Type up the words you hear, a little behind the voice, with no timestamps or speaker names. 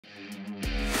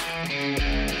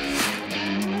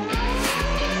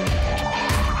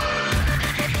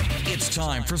It's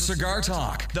time for Cigar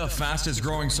Talk, the fastest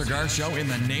growing cigar show in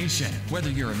the nation. Whether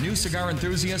you're a new cigar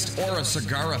enthusiast or a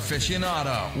cigar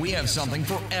aficionado, we have something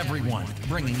for everyone,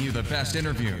 bringing you the best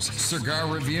interviews,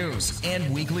 cigar reviews,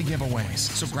 and weekly giveaways.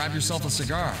 So grab yourself a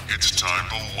cigar. It's time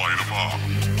to light 'em up.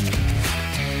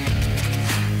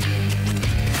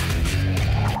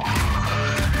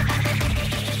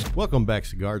 Welcome back,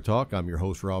 Cigar Talk. I'm your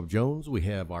host, Rob Jones. We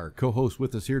have our co-host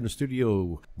with us here in the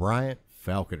studio, Bryant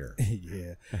Falconer.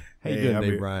 Yeah. How you doing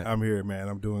today, Bryant? I'm here, man.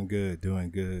 I'm doing good,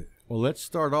 Well, let's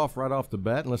start off right off the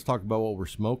bat, and let's talk about what we're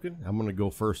smoking. I'm going to go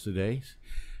first today.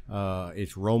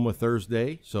 It's Roma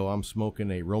Thursday, so I'm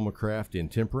smoking a Roma Craft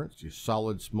Intemperance, just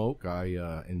solid smoke.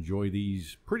 I enjoy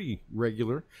these pretty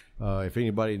regular. If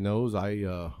anybody knows, I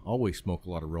always smoke a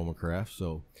lot of Roma Craft.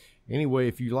 So anyway,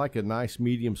 if you like a nice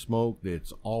medium smoke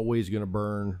that's always going to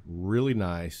burn really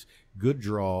nice, good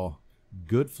draw,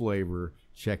 good flavor,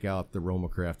 check out the Roma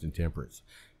Craft Intemperance.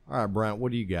 All right, Bryant,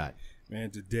 what do you got?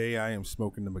 Man, today I am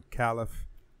smoking the Micallef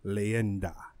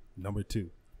Leyenda, number 2.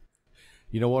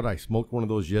 You know what? I smoked one of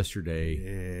those yesterday.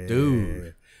 Yeah.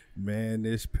 Dude. Man,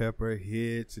 this pepper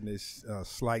hits and this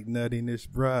slight nuttiness,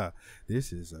 bruh.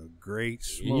 This is a great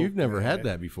smoke. You've never man. had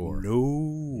that before.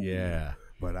 No. Yeah.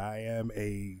 But I am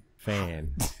a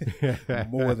Fan.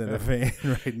 more than a fan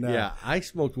right now. Yeah, I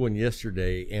smoked one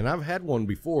yesterday, and I've had one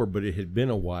before, but it had been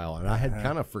a while, and I had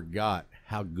kind of forgot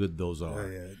how good those are.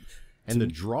 Yeah. And the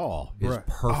draw is Bruh,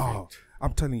 perfect. oh,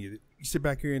 I'm telling you, you sit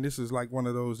back here and this is like one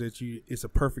of those that it's a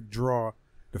perfect draw.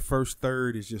 The first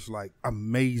third is just like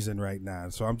amazing right now.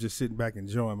 So I'm just sitting back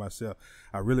enjoying myself.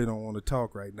 I really don't want to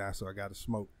talk right now, so I got to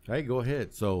smoke. Hey, go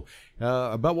ahead. So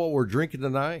about what we're drinking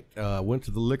tonight, went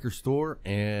to the liquor store,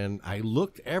 and I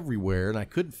looked everywhere, and I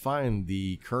couldn't find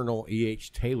the Colonel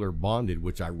E.H. Taylor Bonded,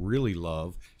 which I really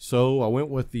love. So I went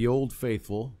with the Old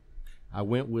Faithful. I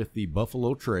went with the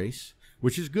Buffalo Trace,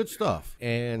 which is good stuff.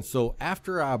 And so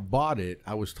after I bought it,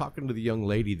 I was talking to the young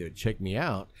lady that checked me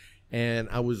out, and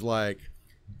I was like,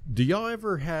 do y'all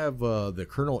ever have the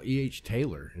Colonel E.H.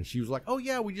 Taylor? And she was like, oh,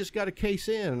 yeah, we just got a case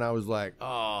in. And I was like,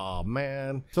 oh,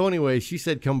 man. So anyway, she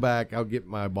said, come back. I'll get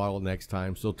my bottle next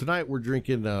time. So tonight we're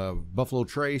drinking Buffalo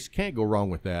Trace. Can't go wrong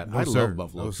with that. I love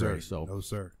Buffalo Trace. So. No,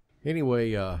 sir.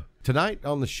 Anyway, tonight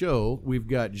on the show, we've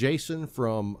got Jason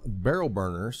from Barrel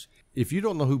Burners. If you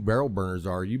don't know who Barrel Burners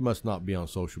are, you must not be on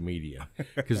social media,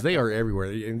 because they are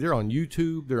everywhere. And they're on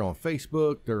YouTube, they're on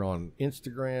Facebook, they're on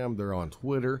Instagram, they're on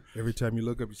Twitter. Every time you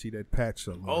look up, you see that patch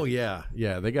somewhere. Oh, yeah.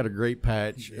 Yeah, they got a great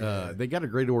patch. Yeah. They got a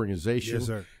great organization. Yes,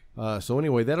 sir. So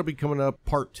anyway, that'll be coming up,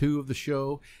 part 2 of the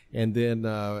show. And then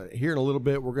here in a little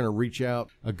bit, we're going to reach out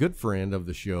a good friend of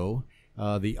the show,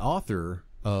 the author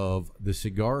of the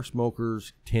Cigar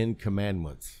Smoker's 10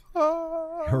 Commandments.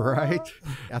 Right?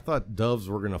 I thought doves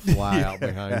were going to fly out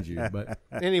behind you. But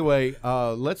anyway,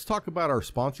 let's talk about our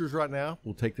sponsors right now.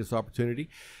 We'll take this opportunity.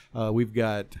 We've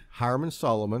got Hiram and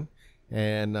Solomon,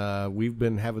 and we've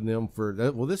been having them for,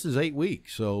 well, this is 8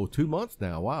 weeks, so 2 months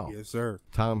now. Wow. Yes, sir.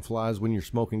 Time flies when you're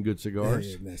smoking good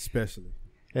cigars. Yeah, man, especially.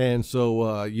 And so,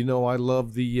 I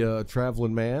love the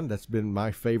Traveling Man. That's been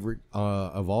my favorite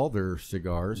of all their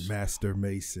cigars. Master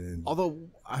Mason. Although,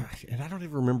 I don't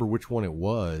even remember which one it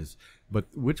was, but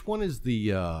which one is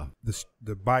the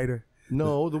biter?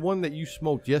 No, the one that you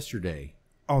smoked yesterday.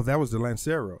 Oh, that was the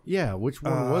Lancero. Yeah, which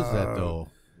one was that, though?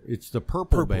 It's the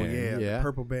purple band. Yeah, the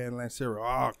purple band Lancero.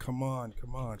 Oh, come on.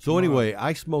 So anyway,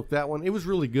 I smoked that one. It was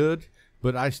really good.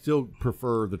 But I still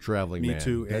prefer the Traveling Man. Me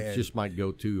too. That's just my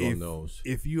go-to on those.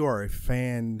 If you are a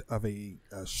fan of a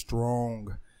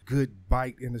strong, good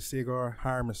bite in a cigar,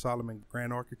 Hiram and Solomon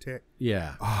Grand Architect.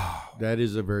 Yeah. That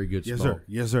is a very good smoke.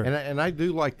 Yes, sir. And I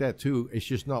do like that, too. It's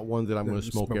just not one that I'm going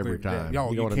to smoke every time.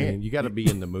 You know what I mean? You got to be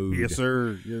in the mood. Yes,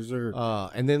 sir.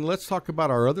 And then let's talk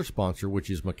about our other sponsor, which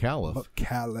is Micallef.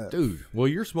 Dude, well,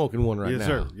 you're smoking one right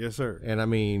now. Yes, sir. And I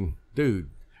mean,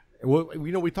 dude. Well,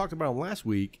 we talked about them last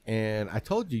week, and I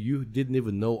told you didn't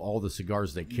even know all the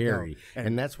cigars they carry,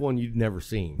 and that's one you'd never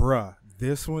seen. Bruh,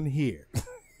 this one here.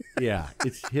 Yeah,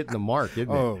 it's hitting the mark, isn't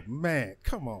it? Oh, man,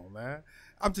 come on, man.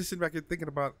 I'm just sitting back here thinking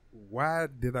about why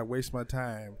did I waste my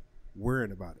time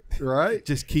worrying about it? Right?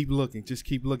 Just keep looking.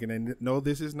 And no,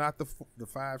 this is not the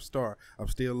 5-star. I'm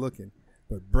still looking.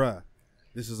 But, bruh,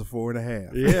 this is a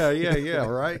 4.5. Yeah,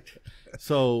 right?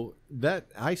 So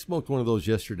I smoked one of those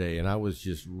yesterday, and I was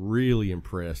just really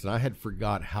impressed. And I had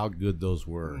forgot how good those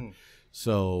were.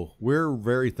 So we're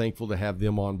very thankful to have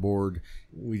them on board.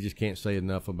 We just can't say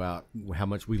enough about how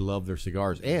much we love their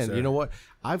cigars. And you know what?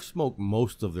 I've smoked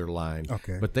most of their line,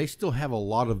 but they still have a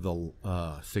lot of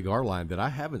the cigar line that I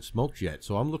haven't smoked yet.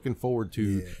 So I'm looking forward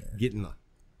to getting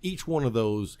each one of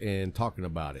those and talking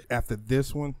about it. After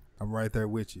this one, I'm right there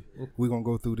with you. We're going to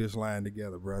go through this line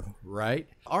together, brother. Right.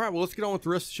 All right, well, let's get on with the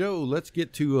rest of the show. Let's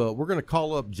get to, we're going to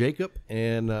call up Jacob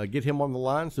and get him on the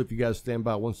line. So if you guys stand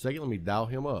by 1 second, let me dial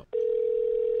him up.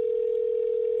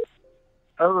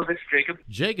 Hello, this is Jacob.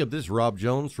 Jacob, this is Rob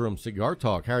Jones from Cigar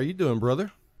Talk. How are you doing,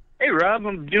 brother? Hey, Rob,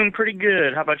 I'm doing pretty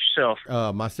good. How about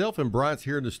yourself? Myself and Bryant's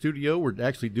here in the studio. We're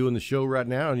actually doing the show right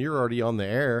now, and you're already on the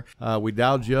air. We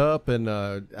dialed you up, and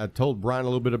I told Bryant a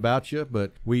little bit about you,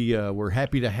 but we're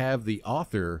happy to have the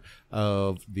author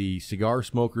of the Cigar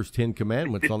Smoker's 10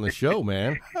 Commandments on the show,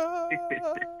 man.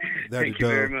 Thank you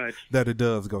very much. That it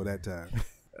does go that time.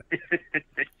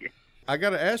 I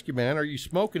got to ask you, man, are you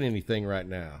smoking anything right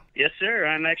now? Yes, sir.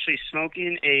 I'm actually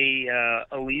smoking a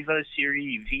Oliva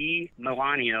Serie V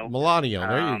Melanio. Melanio,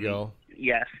 there you go.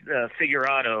 Yes,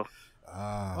 Figurado.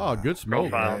 Oh, good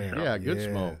smoke. Profile, yeah, good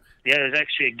smoke. Yeah, it was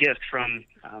actually a gift from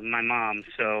my mom,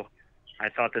 so I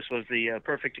thought this was the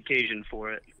perfect occasion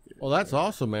for it. Well, that's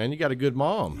awesome, man. You got a good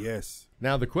mom. Yes.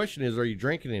 Now, the question is, are you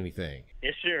drinking anything?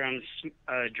 Yes, sir. I'm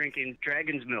drinking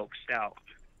Dragon's Milk Stout.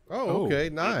 Oh, okay,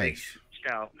 nice.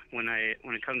 Stout. When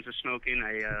it comes to smoking,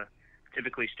 I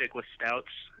typically stick with stouts.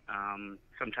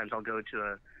 Sometimes I'll go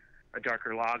to a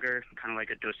darker lager, kind of like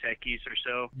a Dos Equis or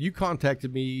so. You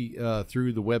contacted me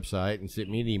through the website and sent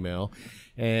me an email,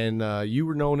 and you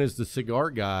were known as the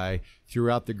cigar guy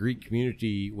throughout the Greek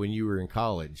community when you were in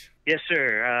college. Yes,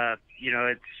 sir.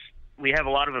 We have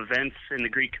a lot of events in the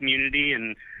Greek community,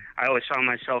 and I always found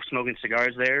myself smoking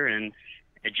cigars there, and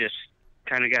it just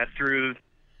kind of got through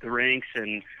the ranks,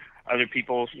 and other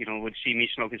people, would see me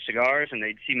smoking cigars, and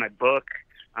they'd see my book.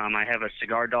 I have a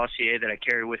cigar dossier that I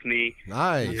carry with me.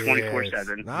 Nice.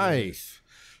 24/7. Nice.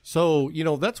 So,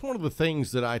 that's one of the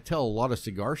things that I tell a lot of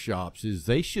cigar shops is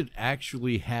they should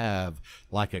actually have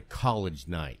like a college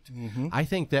night. Mm-hmm. I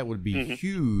think that would be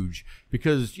huge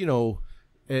because,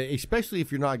 especially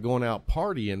if you're not going out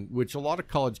partying, which a lot of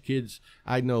college kids,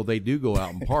 I know they do go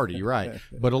out and party, right?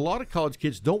 But a lot of college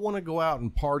kids don't want to go out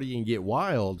and party and get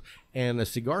wild, and a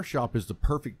cigar shop is the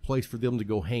perfect place for them to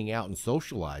go hang out and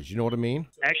socialize. You know what I mean?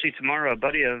 Actually, tomorrow, a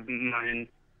buddy of mine,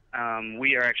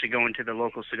 we are actually going to the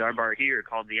local cigar bar here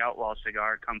called the Outlaw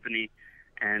Cigar Company,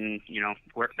 and,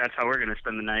 that's how we're going to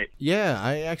spend the night. Yeah,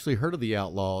 I actually heard of the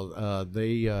Outlaw.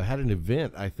 They had an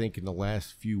event, I think, in the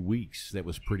last few weeks that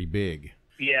was pretty big.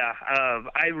 Yeah,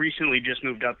 I recently just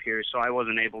moved up here, so I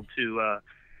wasn't able to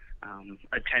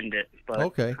attend it. But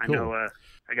okay, cool. I know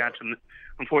I got some.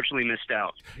 Unfortunately, missed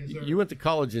out. You went to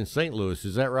college in St. Louis,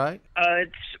 is that right?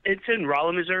 It's in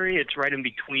Rolla, Missouri. It's right in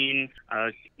between.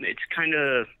 It's kind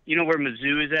of where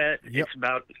Mizzou is at. Yep. It's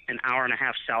about an hour and a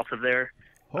half south of there.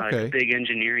 Okay. It's a big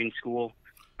engineering school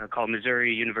called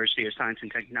Missouri University of Science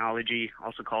and Technology,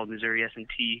 also called Missouri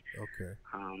S&T. Okay.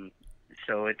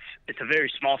 So it's a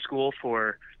very small school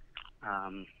for.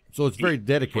 So it's very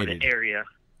dedicated. For the area.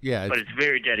 Yeah, but it's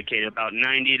very dedicated. About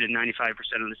 90 to 95%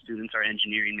 of the students are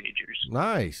engineering majors.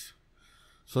 Nice.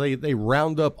 So they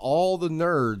round up all the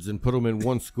nerds and put them in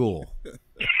one school.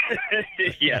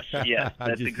 Yes.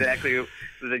 That's exactly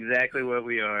what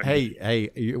we are.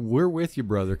 Hey, we're with you,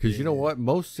 brother, because you know what?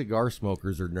 Most cigar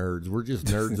smokers are nerds. We're just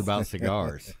nerds about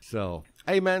cigars. So,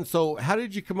 hey, man, so how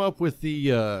did you come up with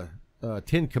the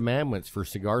 10 Commandments for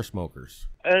cigar smokers?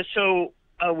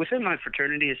 Within my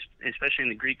fraternity, especially in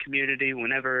the Greek community,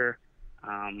 whenever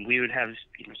we would have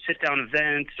sit-down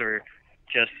events or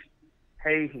just,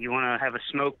 hey, you want to have a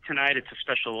smoke tonight? It's a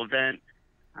special event.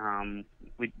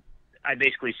 I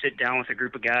basically sit down with a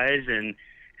group of guys, and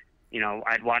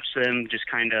I'd watch them just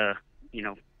kind of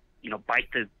bite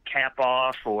the cap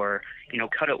off or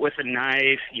cut it with a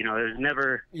knife. It was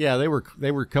never. Yeah, they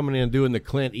were coming in doing the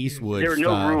Clint Eastwood. There were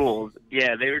style. No rules.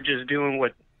 Yeah, they were just doing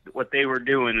what they were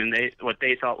doing and what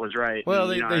they thought was right.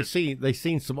 Well, and, they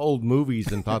seen some old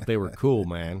movies and thought they were cool,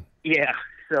 man. Yeah,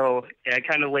 so I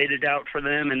kind of laid it out for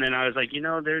them, and then I was like,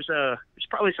 there's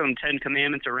probably some 10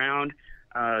 Commandments around.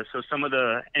 So some of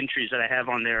the entries that I have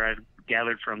on there I've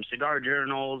gathered from cigar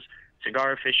journals,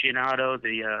 Cigar Aficionado,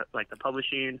 the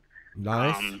publishing,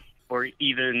 nice, or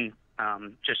even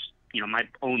just my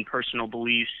own personal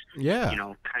beliefs. Yeah,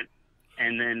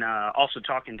 and then also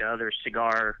talking to other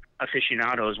cigar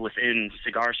aficionados within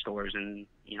cigar stores, and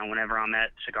whenever I'm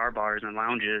at cigar bars and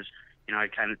lounges, I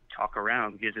kind of talk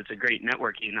around because it's a great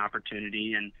networking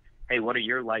opportunity. And hey, what are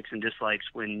your likes and dislikes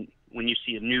when you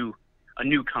see a new a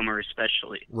newcomer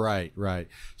especially. Right, right.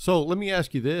 So let me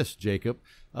ask you this, Jacob.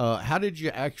 How did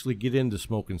you actually get into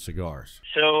smoking cigars?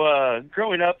 So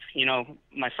growing up,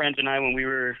 my friends and I, when we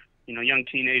were, young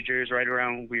teenagers, right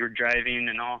around we were driving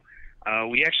and all,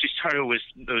 we actually started with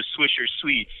those Swisher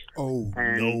Sweets. Oh,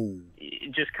 and no.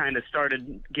 It just kind of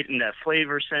started getting that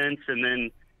flavor sense, and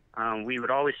then we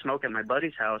would always smoke at my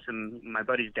buddy's house, and my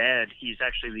buddy's dad, he's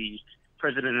actually the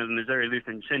president of the Missouri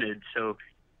Lutheran Synod, so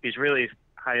he's really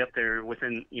high up there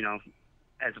within,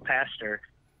 as a pastor.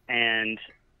 And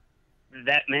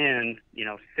that man,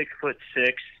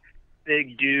 6'6",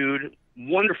 big dude,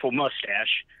 wonderful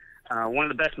mustache, one of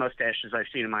the best mustaches I've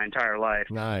seen in my entire life.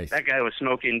 Nice. That guy was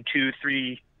smoking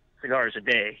 2-3 cigars a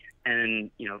day, and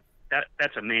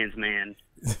that's a man's man.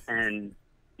 And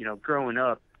growing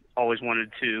up, always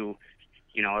wanted to,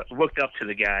 looked up to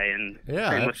the guy, and yeah,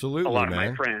 same absolutely, with a lot man. of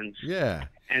my friends. Yeah.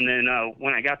 And then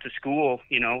when I got to school,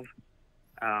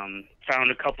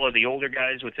 found a couple of the older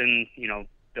guys within,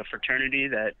 the fraternity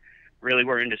that really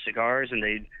were into cigars, and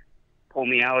they'd pull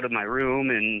me out of my room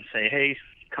and say, hey,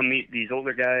 come meet these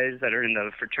older guys that are in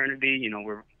the fraternity.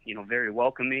 We're, very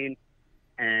welcoming.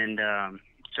 And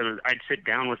so I'd sit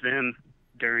down with them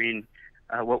during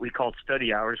what we called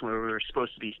study hours, where we were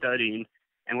supposed to be studying,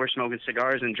 and we're smoking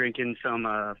cigars and drinking some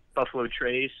Buffalo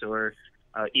Trace or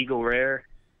Eagle Rare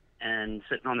and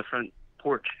sitting on the front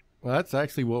porch. Well, that's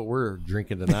actually what we're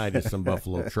drinking tonight is some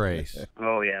Buffalo Trace.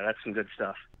 Oh, yeah, that's some good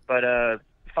stuff. But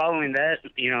following that,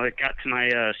 it got to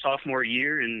my sophomore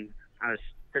year, and I was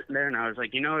sitting there, and I was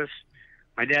like, if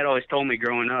my dad always told me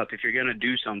growing up, if you're going to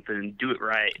do something, do it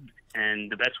right.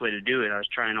 And the best way to do it, I was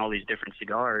trying all these different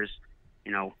cigars.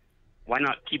 Why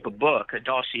not keep a book, a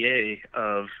dossier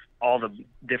of all the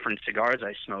different cigars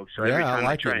I smoke? So every time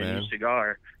I try a new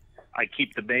cigar, I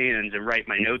keep the bands and write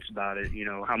my notes about it,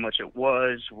 how much it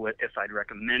was, what if I'd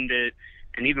recommend it,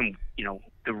 and even,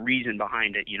 the reason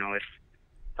behind it. If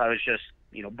I was just,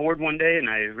 bored one day and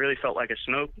I really felt like a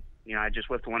smoke, I just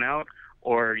whipped one out.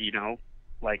 Or,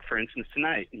 like for instance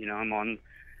tonight, I'm on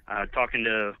talking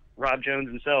to Rob Jones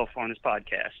himself on his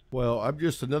podcast. Well, I'm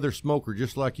just another smoker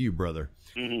just like you, brother.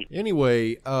 Mm-hmm.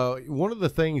 Anyway, one of the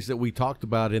things that we talked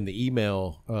about in the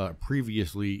email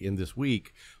previously in this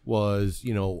week was,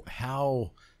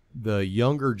 how the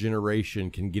younger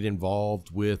generation can get involved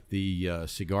with the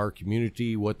cigar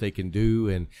community, what they can do.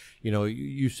 And,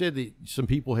 you said that some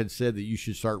people had said that you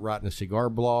should start writing a cigar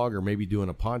blog or maybe doing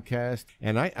a podcast.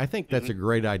 And I think that's a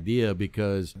great idea,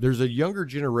 because there's a younger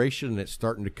generation that's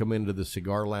starting to come into the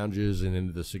cigar lounges and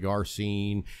into the cigar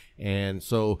scene. And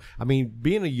so,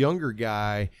 being a younger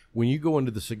guy, when you go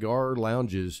into the cigar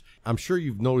lounges, I'm sure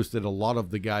you've noticed that a lot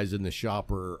of the guys in the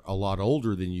shop are a lot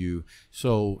older than you.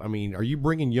 So, are you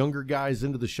bringing younger guys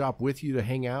into the shop with you to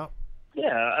hang out?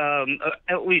 Yeah,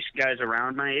 at least guys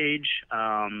around my age.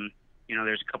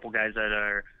 There's a couple guys that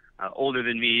are older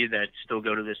than me that still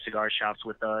go to the cigar shops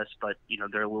with us, but,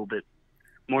 they're a little bit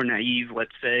more naive,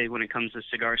 let's say, when it comes to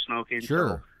cigar smoking. Sure.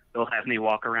 So they'll have me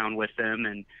walk around with them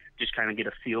and just kind of get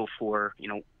a feel for,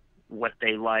 what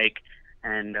they like.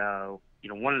 And,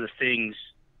 one of the things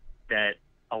that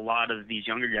a lot of these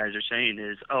younger guys are saying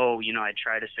is, I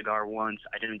tried a cigar once,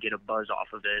 I didn't get a buzz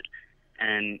off of it.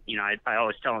 And, I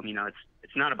always tell them,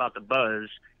 it's not about the buzz,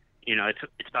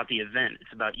 it's about the event.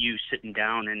 It's about you sitting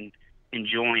down and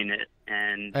enjoying it.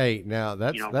 And hey, now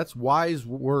that's wise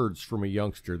words from a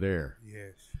youngster there.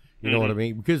 Yes. You know what I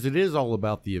mean? Because it is all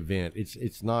about the event.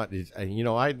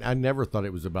 I never thought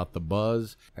it was about the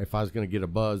buzz. If I was going to get a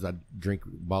buzz, I'd drink a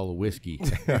bottle of whiskey.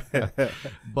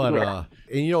 But,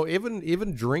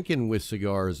 even drinking with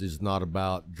cigars is not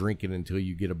about drinking until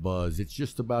you get a buzz. It's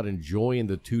just about enjoying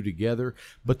the two together.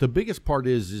 But the biggest part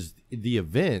is the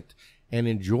event and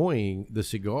enjoying the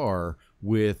cigar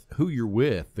with who you're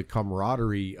with, the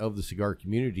camaraderie of the cigar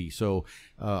community. So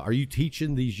are you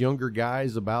teaching these younger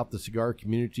guys about the cigar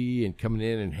community and coming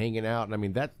in and hanging out?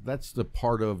 And that's the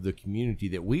part of the community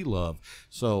that we love.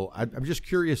 So I'm just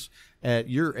curious, at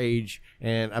your age,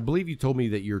 and I believe you told me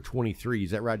that you're 23.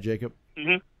 Is that right, Jacob?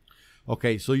 Mm-hmm.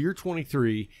 Okay, so you're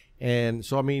 23. And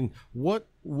so, what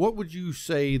would you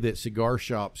say that cigar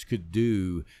shops could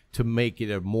do to make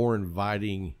it a more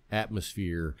inviting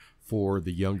atmosphere for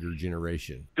the younger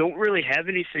generation? Don't really have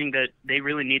anything that they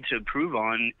really need to improve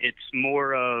on. It's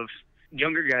more of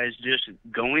younger guys just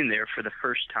going there for the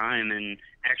first time and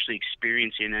actually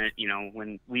experiencing it.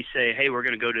 When we say, hey, we're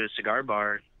going to go to a cigar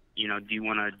bar, do you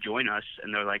want to join us?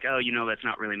 And they're like, oh, that's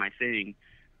not really my thing.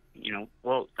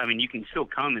 Well, you can still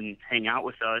come and hang out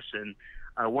with us. And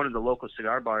one of the local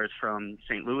cigar bars from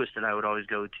St. Louis that I would always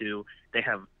go to, they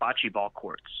have bocce ball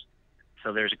courts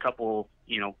So there's a couple,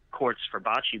 courts for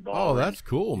bocce ball. Oh, that's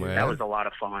cool, man. That was a lot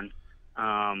of fun.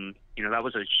 That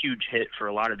was a huge hit for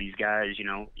a lot of these guys.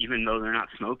 Even though they're not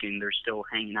smoking, they're still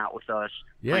hanging out with us,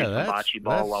 playing some bocce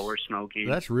ball while we're smoking.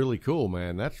 That's really cool,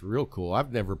 man. That's real cool.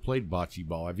 I've never played bocce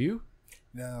ball. Have you?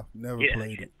 No, never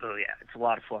played it. Oh yeah, it's a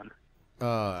lot of fun.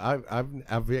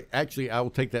 I've actually, I will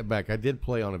take that back. I did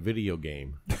play on a video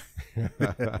game.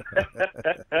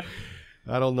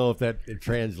 I don't know if that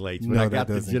translates, but I got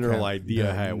the general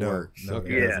idea how it works. That's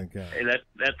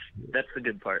the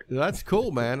good part. That's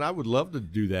cool, man. I would love to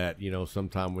do that,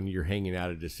 sometime when you're hanging out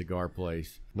at a cigar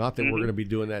place. Not that we're going to be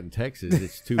doing that in Texas.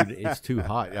 It's too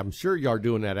hot. I'm sure you are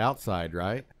doing that outside,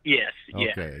 right? Yes. Yeah.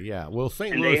 Okay. Yeah. Well,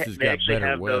 St. Louis has got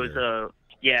better weather.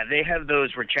 They have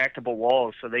those retractable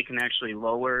walls, so they can actually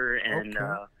lower and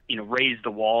raise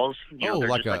the walls.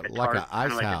 Like an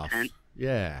ice house.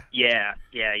 Yeah.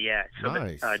 So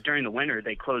nice. During the winter,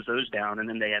 they close those down, and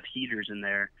then they have heaters in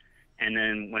there. And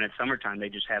then when it's summertime, they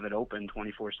just have it open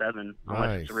 24/7.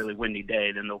 Unless it's a really windy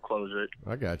day, then they'll close it.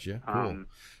 I got you. Cool.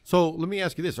 So let me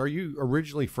ask you this: are you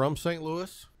originally from St.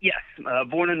 Louis? Yes,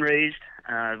 born and raised.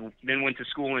 Then went to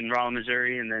school in Rolla,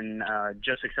 Missouri, and then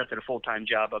just accepted a full-time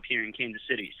job up here in Kansas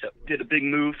City. So did a big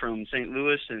move from St.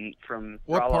 Louis and from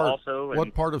Rolla also.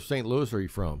 What part of St. Louis are you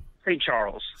from? St.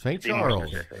 Charles. St.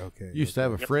 Charles. Okay. Used to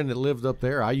have a friend that lived up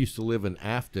there. I used to live in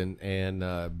Afton, and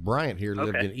Bryant here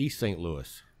lived in East St.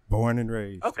 Louis. Born and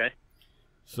raised. Okay.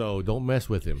 So don't mess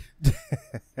with him.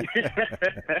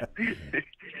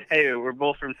 Hey, we're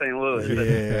both from St. Louis.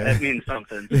 That means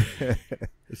something.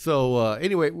 So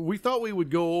anyway, we thought we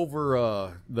would go over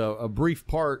a brief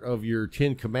part of your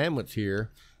 10 Commandments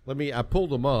here. I pulled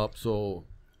them up, so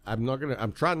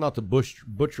I'm trying not to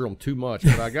butcher them too much,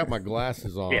 but I got my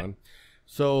glasses on. Yeah.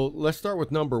 So let's start with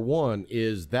number 1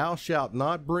 is thou shalt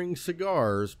not bring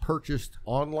cigars purchased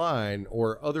online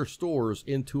or other stores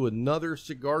into another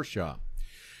cigar shop.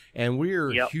 And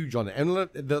we're huge on it. And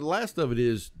the last of it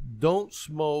is don't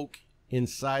smoke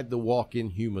inside the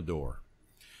walk-in humidor.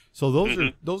 So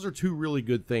those are 2 really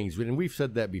good things. And we've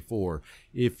said that before.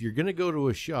 If you're going to go to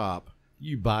a shop,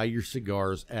 you buy your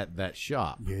cigars at that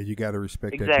shop. Yeah, you got to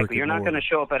respect that. Exactly. You're not going to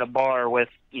show up at a bar with,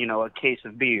 a case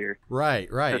of beer. Right.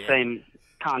 The same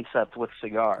concept with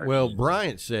cigars. Well,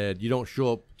 Bryant said you don't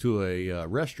show up to a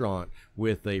restaurant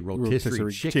with a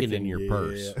rotisserie chicken in your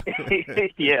purse.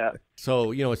 Yeah.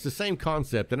 So, it's the same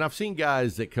concept. And I've seen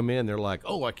guys that come in, they're like,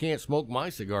 oh, I can't smoke my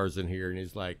cigars in here. And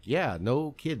he's like, yeah,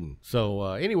 no kidding. So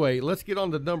anyway, let's get on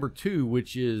to number 2,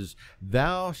 which is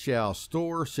thou shalt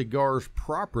store cigars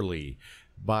properly.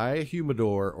 Buy a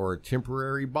humidor or a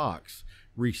temporary box.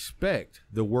 Respect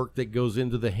the work that goes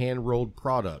into the hand-rolled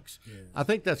products. Yes. I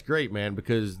think that's great, man,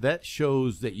 because that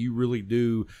shows that you really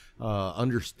do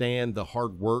understand the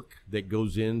hard work that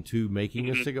goes into making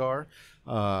a cigar.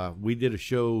 We did a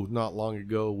show not long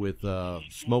ago with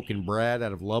Smokin' Brad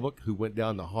out of Lubbock, who went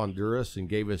down to Honduras and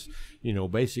gave us,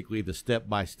 basically the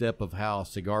step-by-step of how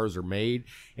cigars are made.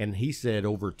 And he said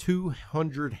over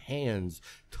 200 hands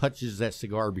touches that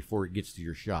cigar before it gets to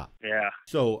your shop. Yeah.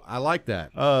 So I like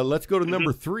that. Let's go to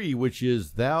number 3, which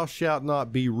is thou shalt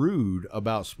not be rude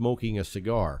about smoking a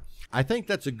cigar. I think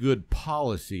that's a good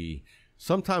policy.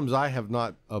 Sometimes I have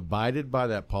not abided by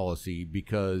that policy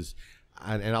because...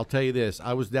 And I'll tell you this,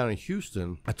 I was down in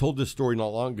Houston. I told this story not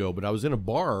long ago, but I was in a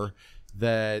bar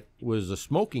that was a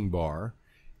smoking bar,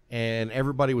 and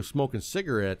everybody was smoking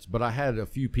cigarettes, but I had a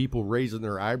few people raising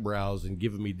their eyebrows and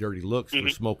giving me dirty looks for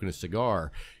smoking a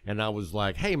cigar. And I was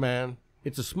like, hey, man,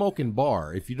 it's a smoking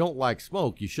bar. If you don't like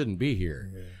smoke, you shouldn't be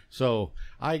here. Yeah. So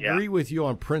I agree with you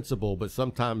on principle, but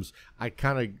sometimes I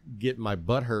kind of get my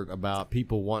butt hurt about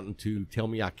people wanting to tell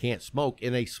me I can't smoke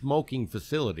in a smoking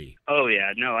facility. Oh,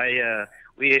 yeah. No,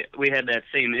 we had that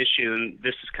same issue, and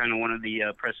this is kind of one of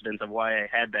the precedents of why I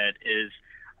had that is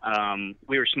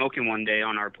we were smoking one day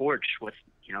on our porch with,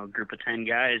 a group of 10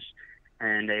 guys,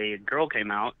 and a girl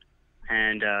came out,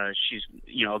 and she's,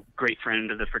 a great friend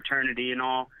of the fraternity and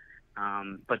all.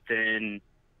 But then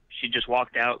she just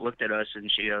walked out, looked at us,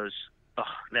 and she goes, "Oh,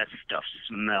 that stuff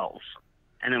smells,"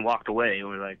 and then walked away. And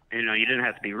we're like, you didn't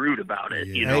have to be rude about it.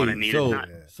 Yeah. You know what I mean? So,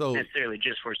 it's not necessarily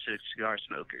just for cigar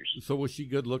smokers. So was she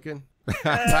good looking?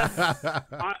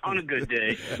 On a good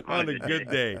day. On a good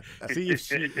day. See,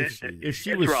 if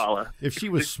she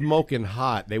was smoking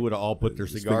hot, they would have all put their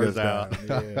cigars out.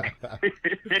 Yeah.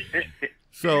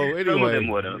 So anyway, some of them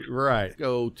would have. Right.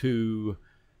 Go to.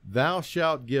 Thou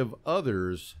shalt give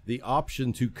others the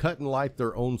option to cut and light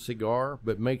their own cigar,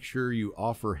 but make sure you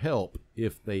offer help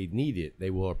if they need it. They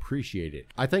will appreciate it.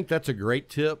 I think that's a great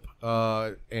tip,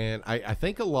 and I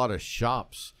think a lot of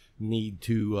shops need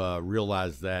to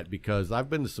realize that, because I've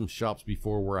been to some shops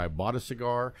before where I bought a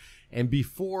cigar, and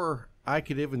before I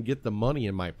could even get the money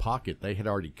in my pocket, they had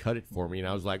already cut it for me, and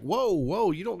I was like,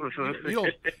 "Whoa, you don't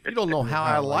know how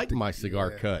I like my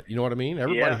cigar cut." You know what I mean?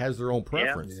 Everybody has their own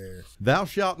preference. Yeah. Thou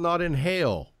shalt not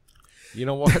inhale. You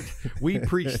know what? We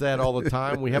preach that all the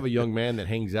time. We have a young man that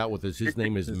hangs out with us. His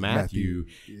name is Matthew.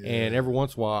 And every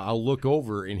once in a while, I'll look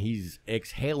over and he's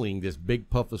exhaling this big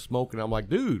puff of smoke. And I'm like,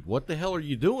 dude, what the hell are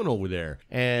you doing over there?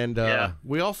 And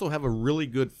we also have a really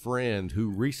good friend who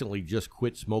recently just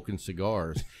quit smoking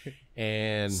cigars.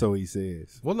 And so he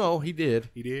says. Well, no, he did.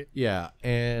 He did? Yeah.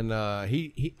 And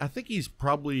he I think he's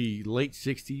probably late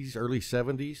 60s, early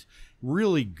 70s.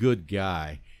 Really good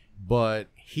guy. But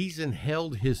he's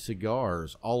inhaled his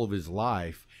cigars all of his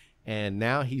life, and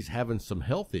now he's having some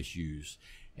health issues.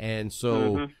 And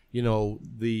so, you know,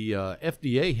 the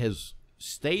FDA has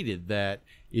stated that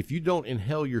if you don't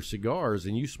inhale your cigars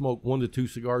and you smoke 1 to 2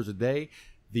 cigars a day,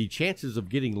 the chances of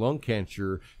getting lung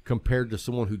cancer compared to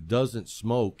someone who doesn't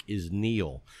smoke is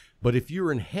nil. But if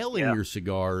you're inhaling your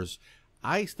cigars,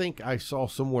 I think I saw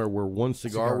somewhere where 1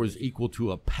 cigar was equal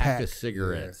to a pack of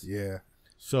cigarettes. Yeah.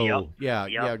 So,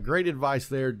 yeah, great advice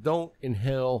there. Don't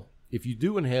inhale. If you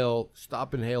do inhale,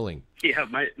 stop inhaling. Yeah,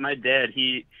 my dad,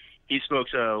 he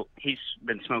smokes, he's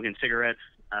been smoking cigarettes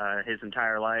his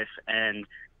entire life. And,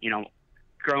 you know,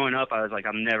 growing up, I was like,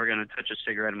 I'm never going to touch a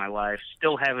cigarette in my life.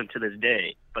 Still haven't to this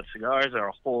day. But cigars are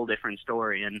a whole different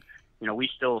story. And, you know, we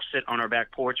still sit on our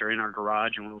back porch or in our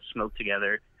garage and we'll smoke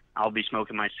together. I'll be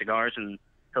smoking my cigars and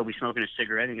he'll be smoking a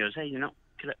cigarette and he goes, hey, you know,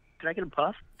 could I get a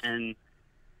puff? And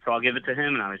so I'll give it to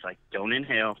him, and I was like, don't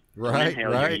inhale. Right.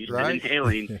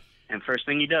 Inhaling. And first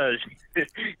thing he does,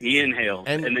 he inhales.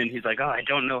 And then he's like, oh, I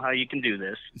don't know how you can do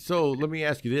this. So let me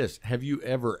ask you this. Have you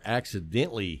ever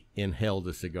accidentally inhaled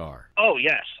a cigar? Oh,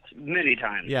 yes, many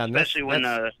times. Yeah, especially when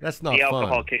that's not the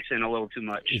alcohol fun. Kicks in a little too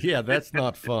much. Yeah, that's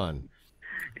not fun.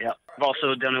 Yeah. I've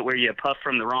also done it where you puff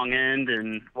from the wrong end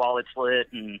and while it's lit,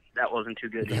 and that wasn't too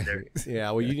good either.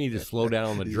 Yeah, well, you need to slow down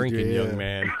on the drinking, young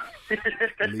man.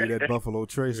 Leave that Buffalo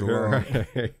Trace alone.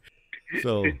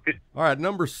 So, all right,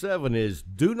 number 7 is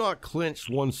do not clench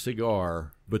one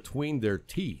cigar between their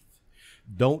teeth.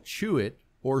 Don't chew it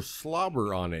or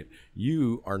slobber on it.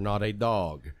 You are not a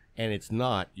dog, and it's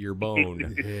not your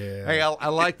bone. Hey, I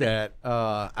like that.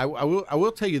 I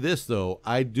will tell you this, though.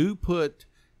 I do put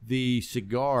the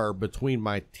cigar between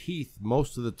my teeth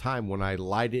most of the time when I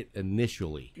light it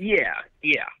initially. Yeah.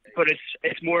 But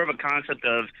it's more of a concept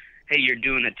of, hey, you're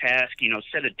doing a task, you know,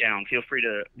 set it down. Feel free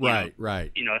to,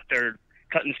 right. You know, if they're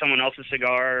cutting someone else's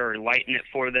cigar or lighting it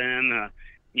for them,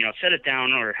 you know, set it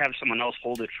down or have someone else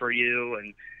hold it for you.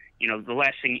 And, you know, the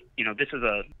last thing, you know, this is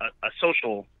a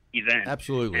social event.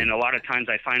 Absolutely. And a lot of times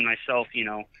I find myself, you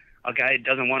know, a guy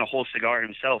doesn't want a whole cigar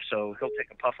himself, so he'll take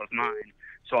a puff of mine.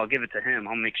 So I'll give it to him.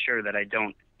 I'll make sure that I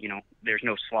don't, you know, there's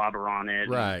no slobber on it.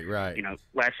 Right. You know,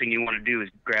 last thing you want to do is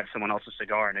grab someone else's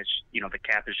cigar and it's, you know, the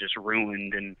cap is just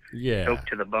ruined and soaked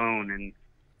to the bone and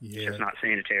it's just not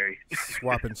sanitary.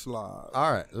 Swap and slob.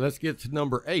 All right, let's get to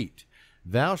number 8.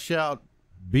 Thou shalt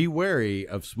be wary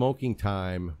of smoking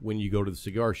time when you go to the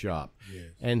cigar shop. Yes.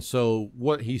 And so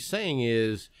what he's saying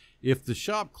is if the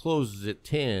shop closes at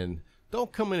 10,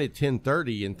 don't come in at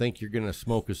 10:30 and think you're going to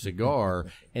smoke a cigar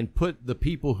and put the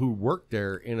people who work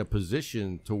there in a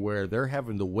position to where they're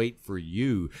having to wait for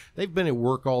you. They've been at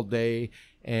work all day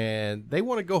and they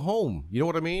want to go home. You know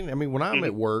what I mean? I mean, when I'm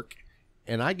at work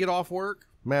and I get off work,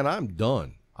 man, I'm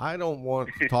done. I don't want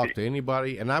to talk to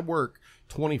anybody. And I work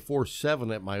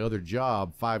 24/7 at my other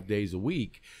job 5 days a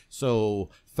week. So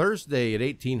Thursday at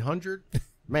 1800,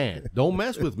 man, don't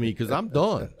mess with me because I'm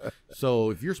done. So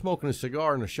if you're smoking a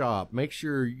cigar in a shop, make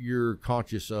sure you're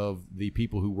conscious of the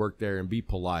people who work there and be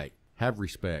polite. Have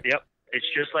respect. Yep. It's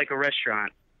just like a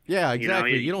restaurant. Yeah,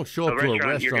 exactly. You don't show up to a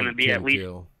restaurant. You're going to be at least,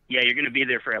 you're going to be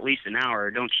there for at least an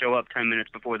hour. Don't show up 10 minutes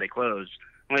before they close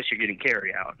unless you're getting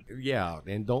carry out. Yeah,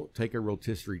 and don't take a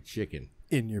rotisserie chicken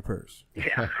in your purse.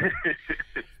 Yeah.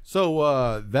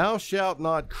 So, thou shalt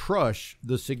not crush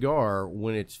the cigar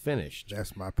when it's finished.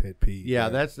 That's my pet peeve. Yeah,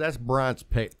 that's Bryant's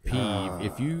pet peeve.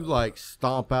 If you, like,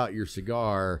 stomp out your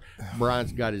cigar,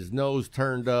 Bryant's got his nose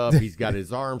turned up. He's got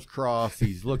his arms crossed.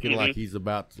 He's looking like he's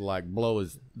about to, like, blow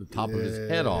the top of his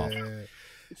head off.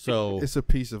 So it's a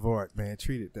piece of art, man.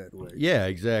 Treat it that way. Yeah,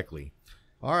 exactly.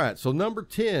 All right, so number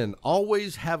 10,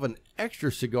 always have an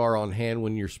extra cigar on hand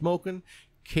when you're smoking.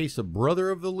 Case a brother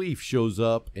of the leaf shows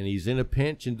up and he's in a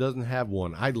pinch and doesn't have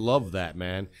one. I love that,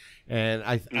 man. And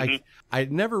I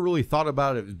never really thought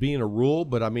about it as being a rule,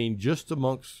 but I mean, just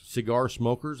amongst cigar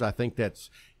smokers, I think that's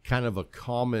kind of a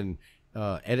common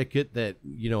etiquette that,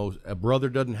 a brother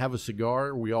doesn't have a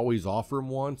cigar, we always offer him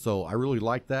one. So I really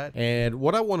like that. And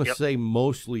what I want to say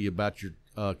mostly about your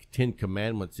 10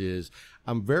 Commandments is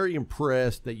I'm very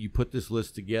impressed that you put this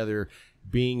list together.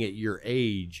 Being at your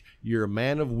age, you're a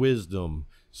man of wisdom.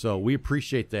 So we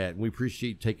appreciate that. And we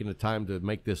appreciate taking the time to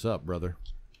make this up, brother.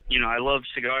 I love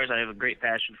cigars. I have a great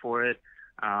passion for it.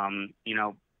 I'm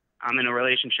in a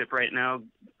relationship right now,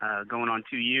 going on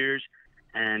 2 years.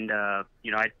 And,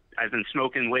 I've been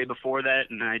smoking way before that.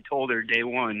 And I told her day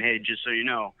one, hey, just so you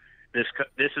know, this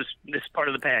is part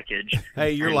of the package.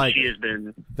 Hey, you're and like, she has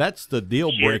been, that's the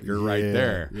deal breaker right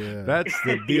there. Yeah. That's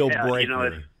the deal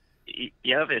breaker.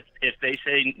 If they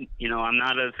say, I'm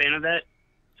not a fan of that,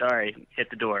 sorry, hit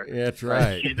the door. Yeah, that's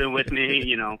right. She's been with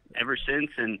me, ever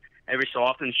since, and every so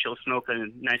often she'll smoke a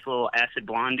nice little acid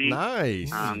blondie.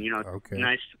 Nice. Okay.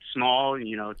 Nice, small,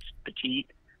 it's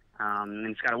petite. And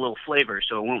it's got a little flavor,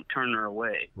 so it won't turn her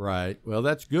away. Right. Well,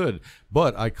 that's good.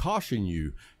 But I caution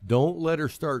you, don't let her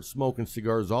start smoking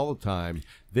cigars all the time.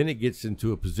 Then it gets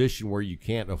into a position where you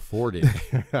can't afford it.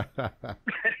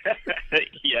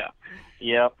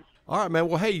 Yeah. All right, man.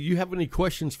 Well, hey, you have any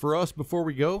questions for us before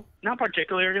we go? Not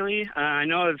particularly. I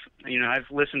know I've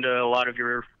listened to a lot of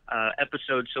your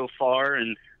episodes so far,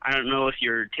 and I don't know if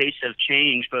your tastes have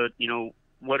changed, but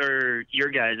what are your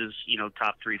guys'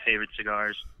 top 3 favorite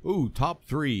cigars? Ooh, top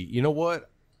 3. You know what?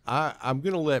 I'm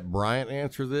going to let Bryant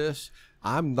answer this.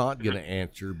 I'm not going to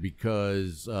answer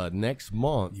because next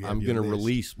month I'm going to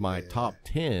release my top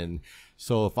 10.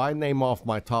 So if I name off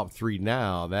my top 3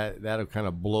 now, that'll kind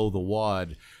of blow the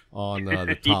wad on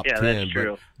the top 10. That's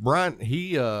true. But Bryant,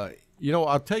 he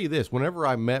I'll tell you this. Whenever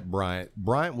I met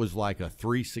Bryant was like a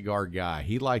 3-cigar guy.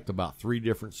 He liked about 3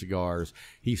 different cigars.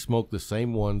 He smoked the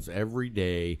same ones every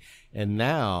day. And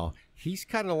now he's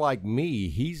kind of like me.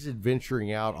 He's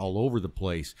adventuring out all over the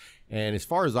place. And as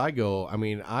far as I go,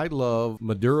 I love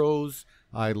Maduros.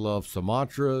 I love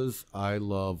Sumatras. I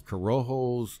love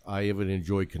Corojos. I even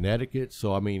enjoy Connecticut.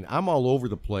 So, I'm all over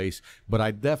the place, but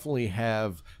I definitely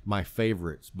have my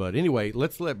favorites. But anyway,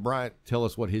 let's let Bryant tell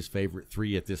us what his favorite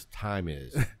 3 at this time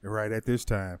is. Right at this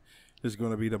time, it's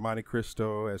going to be the Monte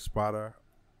Cristo Espada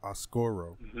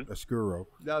Oscuro.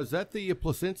 Now, is that the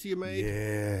Plasencia made?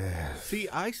 Yeah. See,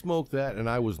 I smoked that, and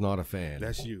I was not a fan.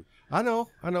 That's you. I know.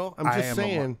 I'm just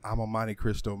saying. I'm a Monte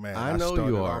Cristo man. I know started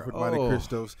you are. off with Monte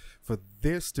Cristos. For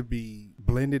this to be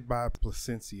blended by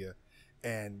Plasencia,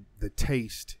 and the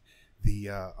taste, the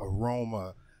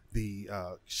aroma, the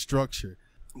structure,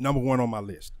 number 1 on my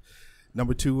list.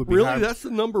 Number 2 would be really. That's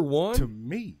the number 1 to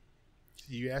me.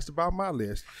 You asked about my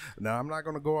list. Now, I'm not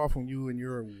going to go off on you and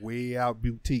your way out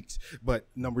boutiques, but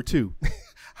number 2,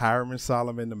 Hiram and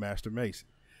Solomon, the Master Mason.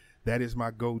 That is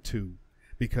my go-to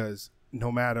because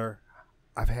no matter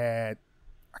I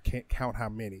can't count how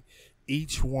many,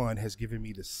 each one has given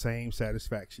me the same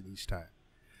satisfaction each time.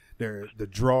 The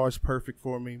draw is perfect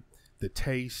for me. The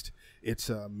taste, it's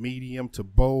a medium to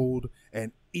bold,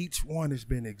 and each one has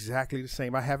been exactly the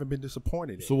same. I haven't been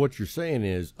disappointed. So what you're saying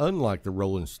is, unlike the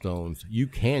Rolling Stones, you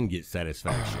can get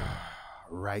satisfaction.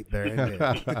 Right there and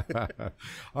there.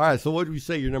 All right, so what do you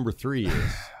say your number 3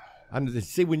 is?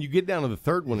 See, when you get down to the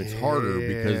 3rd one, it's harder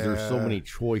because there's so many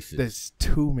choices. There's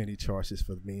too many choices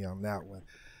for me on that one.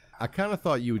 I kind of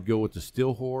thought you would go with the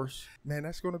Still Horse. Man,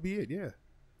 that's going to be it, yeah.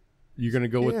 You're going to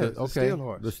go with the Still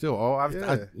Horse. The Still. Oh,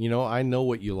 I know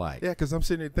what you like. Yeah, because I'm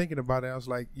sitting there thinking about it. I was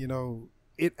like,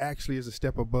 it actually is a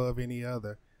step above any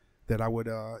other that I would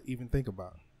even think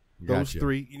about. Those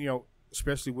 3,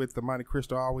 especially with the Monte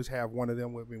Cristo, I always have one of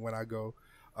them with me when I go.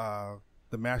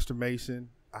 The Master Mason,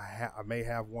 I may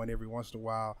have one every once in a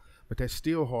while, but that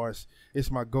Still Horse, it's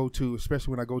my go-to,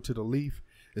 especially when I go to the Leaf.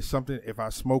 It's something, if I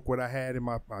smoke what I had in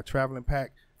my traveling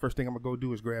pack, first thing I'm going to go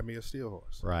do is grab me a Still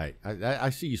Horse. Right. I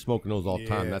see you smoking those all the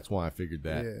time. That's why I figured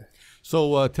that. Yeah.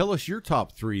 So tell us your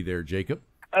top 3 there, Jacob.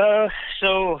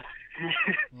 So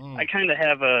I kind of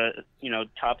have a,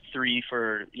 top 3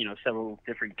 for, several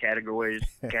different categories.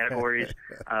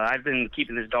 I've been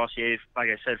keeping this dossier, like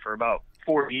I said, for about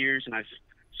 4 years, and I've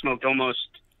smoked almost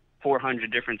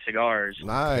 400 different cigars.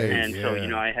 Nice. And so,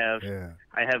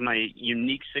 I have my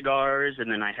unique cigars,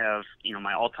 and then I have,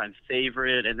 my all-time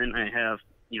favorite, and then I have,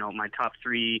 my top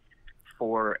 3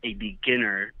 for a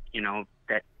beginner,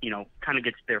 that, kind of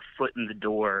gets their foot in the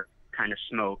door kind of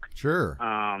smoke. Sure.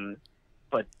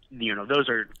 But, those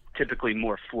are typically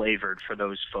more flavored for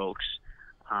those folks.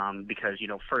 Because,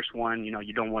 first one,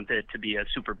 you don't want it to be a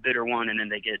super bitter one, and then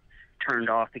they get turned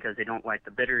off because they don't like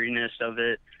the bitterness of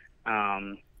it.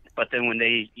 But then when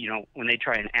they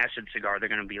try an acid cigar, they're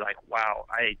going to be like, wow,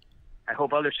 I I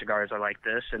hope other cigars are like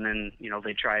this. And then, you know,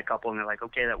 they try a couple and they're like,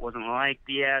 okay, that wasn't like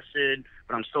the acid,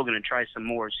 but I'm still going to try some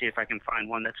more, see if I can find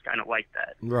one that's kind of like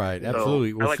that. Right, So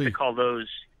absolutely. I like to call those,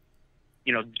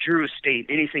 you know, Drew Estate.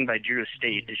 Anything by Drew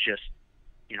Estate is just,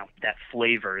 you know, that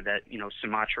flavor that, you know,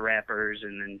 Sumatra wrappers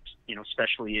and then, you know,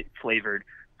 specially flavored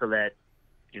so that,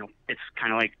 you know, it's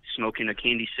kind of like smoking a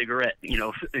candy cigarette, you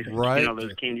know, right. You know,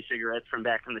 those candy cigarettes from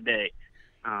back in the day.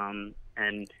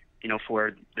 And, you know,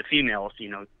 for the females, you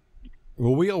know,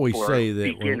 well, we always say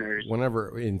that –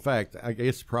 whenever, in fact, I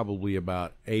guess probably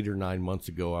about 8 or 9 months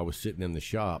ago, I was sitting in the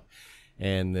shop,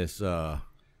 and this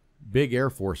big Air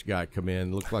Force guy come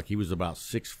in, looked like he was about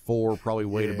 6'4", probably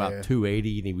weighed about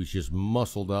 280, and he was just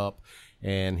muscled up,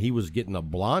 and he was getting a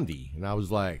blondie, and I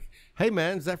was like, hey,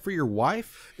 man, is that for your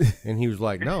wife? And he was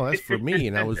like, no, that's for me.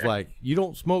 And I was like, you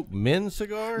don't smoke men's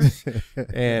cigars?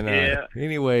 And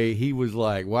anyway, he was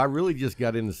like, well, I really just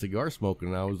got into cigar smoking.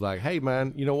 And I was like, hey,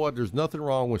 man, you know what? There's nothing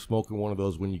wrong with smoking one of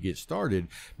those when you get started.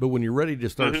 But when you're ready to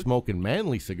start smoking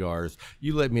manly cigars,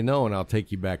 you let me know and I'll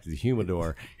take you back to the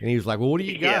humidor. And he was like, well, what do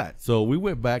you got? So we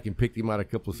went back and picked him out a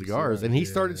couple of cigars, and he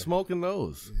started smoking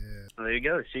those. Well, there you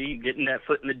go. See, getting that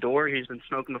foot in the door. He's been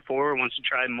smoking before, wants to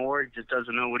try more, just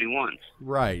doesn't know what he wants.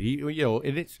 Right. You know,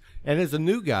 and as a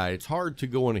new guy, it's hard to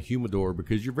go in a humidor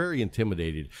because you're very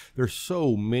intimidated. There's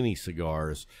so many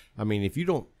cigars. I mean, if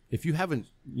you haven't,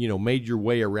 you know, made your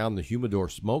way around the humidor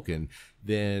smoking,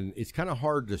 then it's kind of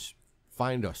hard to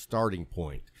find a starting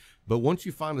point. But once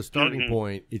you find a starting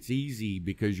point, it's easy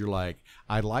because you're like,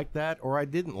 I like that or I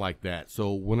didn't like that.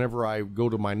 So whenever I go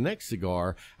to my next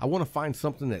cigar, I want to find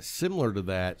something that's similar to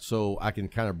that so I can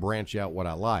kind of branch out what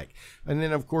I like. And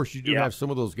then, of course, you do have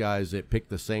some of those guys that pick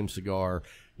the same cigar,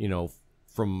 you know,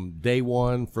 from day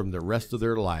one, from the rest of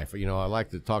their life. You know, I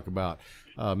like to talk about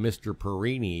Mr.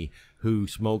 Perini, who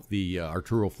smoked the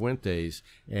Arturo Fuentes,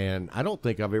 and I don't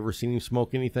think I've ever seen him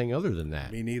smoke anything other than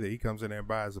that. Me neither. He comes in there and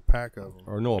buys a pack of them.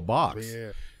 Or no, a box.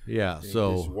 Yeah. And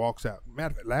So just walks out.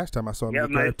 Matter of fact, last time I saw him,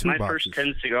 he grabbed two my boxes. first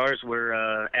 10 cigars were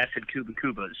acid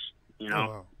Cubas. You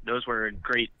know, those were a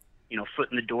great, you know, foot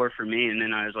in the door for me. And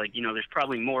then I was like, you know, there's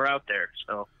probably more out there.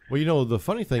 So. Well, you know, the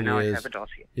funny thing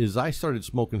is I started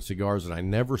smoking cigars and I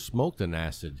never smoked an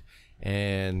acid,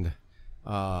 and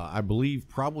I believe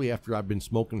probably after I've been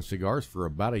smoking cigars for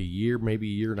about a year, maybe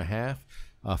a year and a half,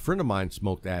 a friend of mine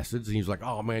smoked acids, and he was like,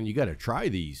 oh, man, you got to try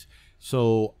these.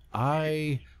 So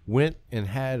I went and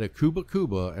had a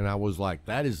Cuba, and I was like,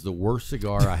 that is the worst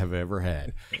cigar I have ever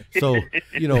had. So,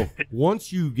 you know,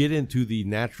 once you get into the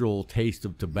natural taste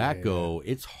of tobacco,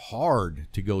 it's hard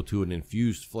to go to an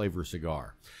infused flavor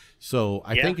cigar. So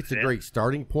I think it's a great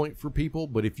starting point for people,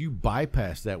 but if you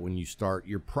bypass that when you start,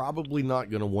 you're probably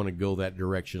not going to want to go that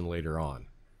direction later on.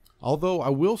 Although I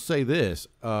will say this,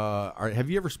 have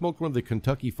you ever smoked one of the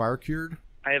Kentucky Fire Cured?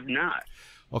 I have not.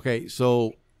 Okay,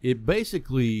 so it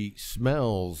basically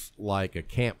smells like a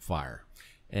campfire,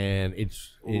 and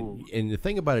and the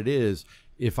thing about it is,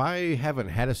 if I haven't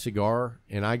had a cigar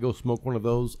and I go smoke one of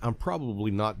those, I'm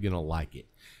probably not going to like it.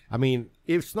 I mean,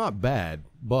 it's not bad,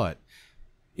 but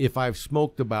if I've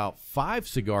smoked about 5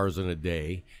 cigars in a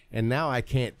day and now I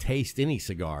can't taste any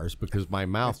cigars because my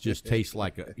mouth just tastes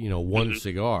like one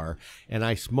cigar, and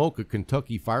I smoke a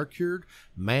Kentucky Fire Cured,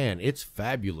 man, it's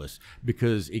fabulous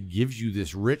because it gives you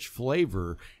this rich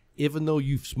flavor. Even though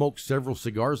you've smoked several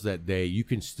cigars that day, you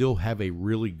can still have a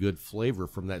really good flavor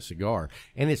from that cigar.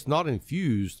 And it's not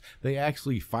infused. They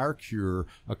actually fire cure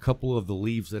a couple of the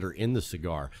leaves that are in the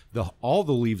cigar. All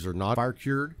the leaves are not fire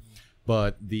cured,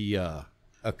 but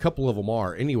a couple of them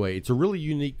are. Anyway, it's a really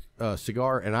unique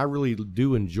cigar, and I really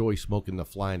do enjoy smoking the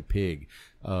Flying Pig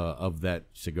of that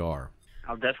cigar.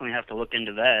 I'll definitely have to look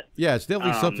into that. Yeah, it's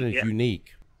definitely something that's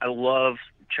unique. I love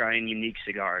trying unique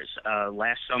cigars.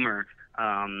 Last summer,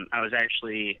 I was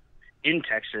actually in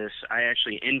Texas. I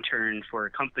actually interned for a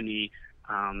company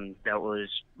that was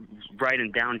right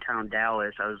in downtown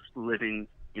Dallas. I was living,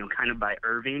 you know, kind of by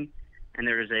Irving, and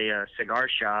there was a cigar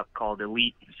shop called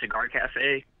Elite Cigar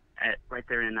Cafe right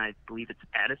there in, I believe it's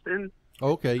Addison.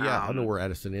 Okay, yeah, I know where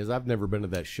Addison is. I've never been to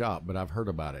that shop, but I've heard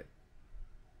about it.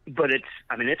 But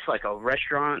it's like a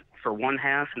restaurant for one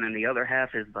half, and then the other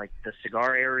half is like the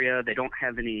cigar area. They don't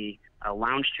have any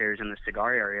lounge chairs in the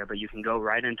cigar area, but you can go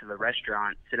right into the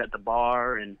restaurant, sit at the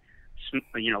bar, and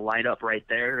light up right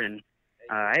there. And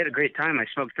I had a great time. I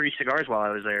smoked 3 cigars while I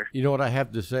was there. You know what I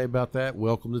have to say about that?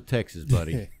 Welcome to Texas,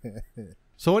 buddy.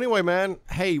 So anyway, man,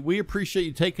 hey, we appreciate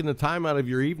you taking the time out of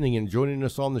your evening and joining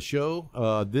us on the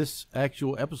show. This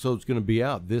actual episode is going to be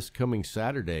out this coming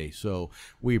Saturday, so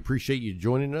we appreciate you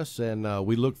joining us, and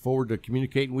we look forward to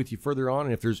communicating with you further on.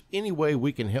 And if there's any way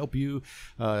we can help you,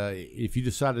 if you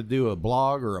decide to do a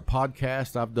blog or a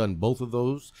podcast, I've done both of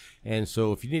those. And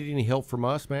so if you need any help from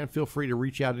us, man, feel free to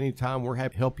reach out anytime. We're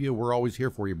happy to help you. We're always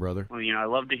here for you, brother. Well, I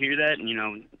love to hear that,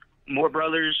 and, more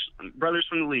brothers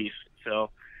from the leaf, so...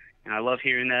 And I love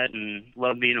hearing that and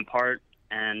love being a part.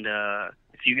 And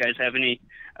if you guys have any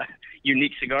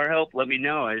unique cigar help, let me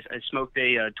know. I smoked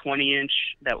a 20-inch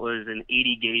that was an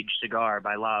 80-gauge cigar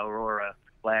by La Aurora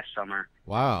last summer.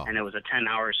 Wow. And it was a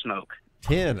 10-hour smoke.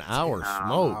 10-hour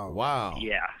smoke. Wow.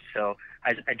 Yeah. So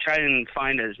I try and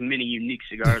find as many unique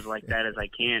cigars like that as I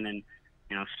can and,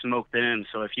 smoke them.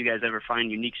 So if you guys ever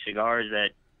find unique cigars that,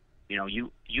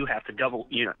 you have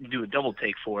to do a double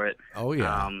take for it. Oh,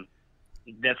 yeah.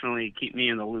 Definitely keep me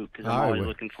in the loop because I'm always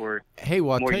looking for. Hey,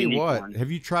 well, I'll tell you what. Ones. Have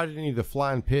you tried any of the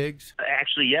Flying Pigs?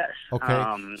 Actually, yes. Okay.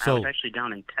 I was actually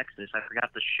down in Texas. I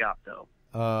forgot the shop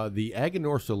though. The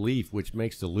Aganorsa Leaf, which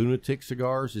makes the Lunatic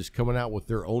cigars, is coming out with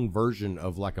their own version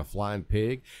of like a Flying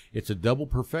Pig. It's a double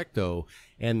perfecto,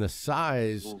 and the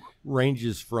size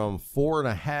ranges from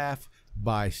 4.5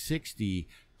 by 60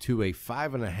 to a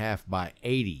 5.5 by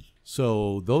 80.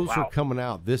 So those are coming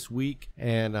out this week.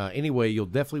 And anyway, you'll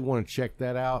definitely want to check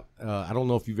that out. I don't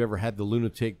know if you've ever had the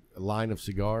Lunatic line of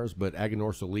cigars, but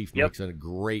Aganorsa Leaf makes a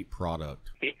great product.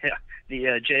 Yeah,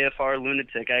 the JFR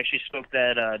Lunatic. I actually smoked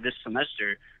that this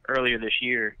semester, earlier this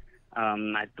year.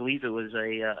 I believe it was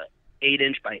a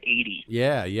 8-inch by 80.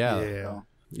 Yeah. So.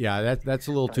 Yeah, that's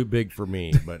a little too big for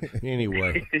me, but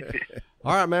anyway.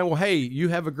 All right, man. Well, hey, you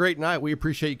have a great night. We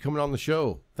appreciate you coming on the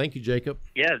show. Thank you, Jacob.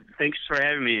 Yeah, thanks for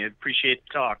having me. I appreciate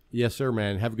the talk. Yes, sir,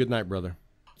 man. Have a good night, brother.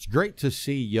 It's great to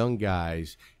see young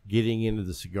guys getting into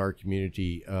the cigar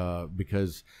community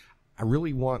because I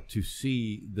really want to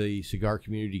see the cigar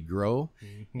community grow.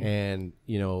 Mm-hmm. And,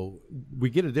 we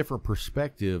get a different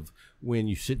perspective when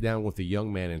you sit down with a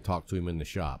young man and talk to him in the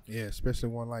shop. Yeah, especially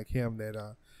one like him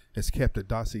that has kept a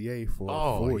dossier for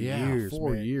 4 years.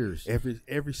 4 years.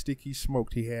 Every stick he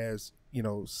smoked, he has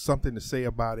something to say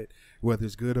about it, whether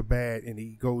it's good or bad, and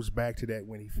he goes back to that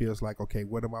when he feels like, okay,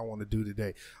 what do I want to do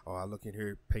today? Oh, I look in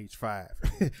here at page 5.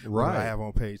 What do I have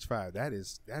on page 5? That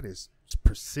is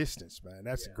persistence, man.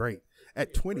 That's great.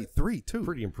 At 23 too.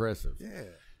 Pretty impressive. Yeah.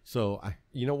 So,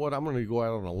 you know what? I'm going to go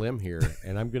out on a limb here,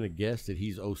 and I'm going to guess that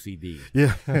he's OCD.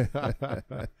 Yeah.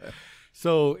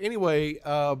 So, anyway,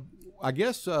 I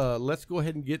guess let's go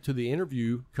ahead and get to the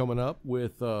interview coming up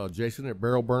with Jason at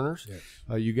Barrel Burners.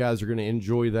 Yes. You guys are going to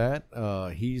enjoy that.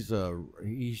 He's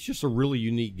just a really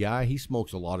unique guy. He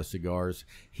smokes a lot of cigars.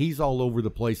 He's all over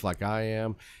the place like I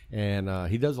am, and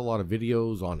he does a lot of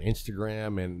videos on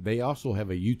Instagram, and they also have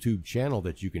a YouTube channel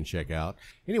that you can check out.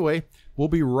 Anyway, we'll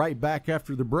be right back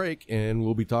after the break, and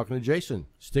we'll be talking to Jason.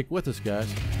 Stick with us,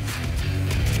 guys.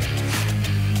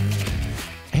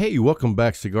 Hey, welcome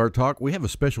back, Cigar Talk. We have a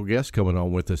special guest coming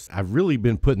on with us. I've really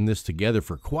been putting this together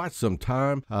for quite some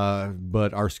time,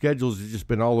 but our schedules have just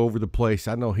been all over the place.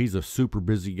 I know he's a super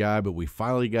busy guy, but we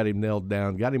finally got him nailed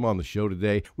down, got him on the show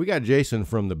today. We got Jason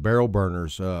from the Barrel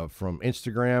Burners from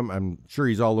Instagram. I'm sure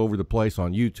he's all over the place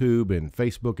on YouTube and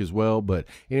Facebook as well, but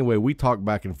anyway, we talk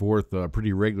back and forth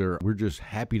pretty regular. We're just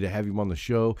happy to have him on the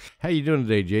show. How you doing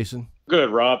today, Jason?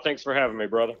 Good, Rob. Thanks for having me,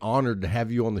 brother. Honored to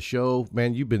have you on the show.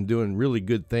 Man, you've been doing really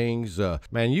good things.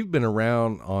 Man, you've been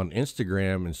around on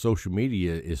Instagram and social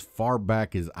media as far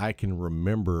back as I can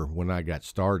remember when I got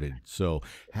started. So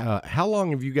how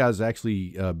long have you guys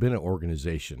actually been an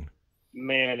organization?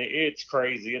 Man, it's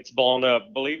crazy. It's blown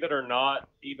up. Believe it or not,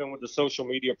 even with the social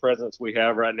media presence we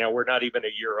have right now, we're not even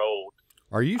a year old.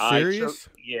 Are you serious?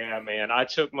 Yeah, man. I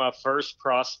took my first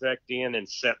prospect in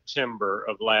September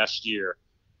of last year.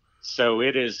 So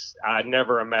it is, I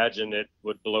never imagined it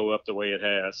would blow up the way it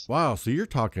has. Wow. So you're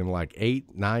talking like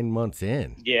 8-9 months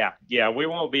in. Yeah. We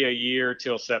won't be a year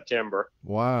till September.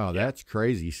 Wow. That's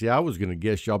crazy. See, I was going to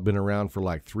guess y'all been around for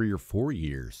like 3 or 4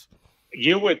 years.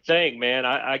 You would think, man.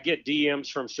 I get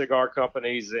DMs from cigar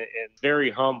companies, and very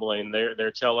humbling.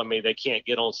 They're telling me they can't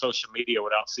get on social media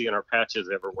without seeing our patches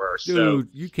everywhere. Dude,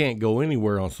 you can't go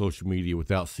anywhere on social media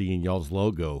without seeing y'all's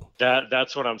logo.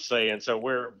 That's what I'm saying. So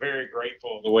we're very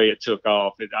grateful the way it took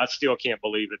off. I still can't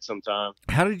believe it sometimes.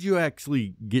 How did you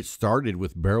actually get started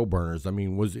with Barrel Burners? I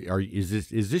mean,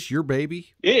 is this your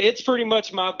baby? It's pretty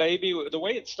much my baby. The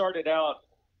way it started out,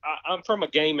 I'm from a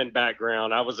gaming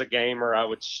background. I was a gamer. I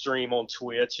would stream on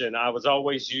Twitch, and I was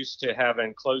always used to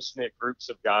having close-knit groups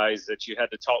of guys that you had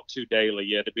to talk to daily.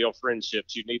 You had to build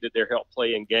friendships. You needed their help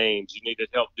playing games. You needed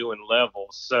help doing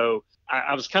levels. So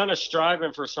I was kind of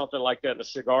striving for something like that in the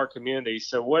cigar community.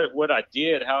 So what I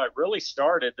did, how it really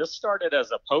started, this started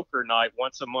as a poker night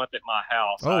once a month at my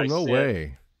house. Oh, no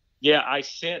way. Yeah, I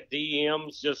sent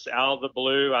DMs just out of the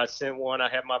blue. I sent one. I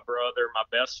had my brother,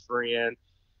 my best friend,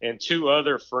 and two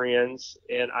other friends,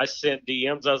 and I sent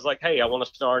DMs. I was like, hey, I want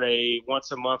to start a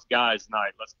once a month guys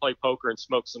night. Let's play poker and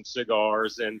smoke some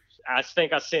cigars. And I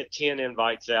think I sent 10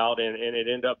 invites out, and it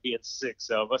ended up being 6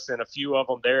 of us, and a few of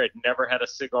them there had never had a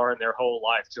cigar in their whole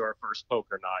life to our first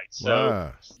poker night.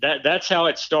 So that's how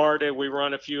it started. We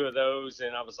run a few of those,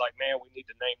 and I was like, man, we need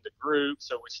to name the group.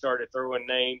 So we started throwing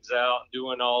names out and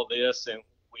doing all this, and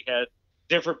we had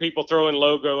different people throwing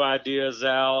logo ideas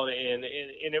out, and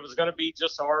it was going to be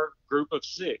just our group of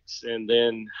 6. And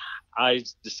then I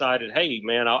decided, hey,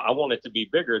 man, I want it to be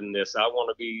bigger than this. I want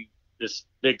to be this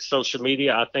big social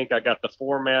media. I think I got the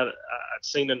format. I've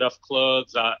seen enough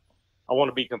clubs. I want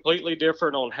to be completely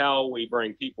different on how we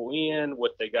bring people in,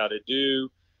 what they got to do.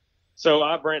 So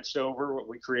I branched over.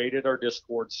 We created our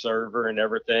Discord server and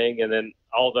everything. And then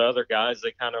all the other guys,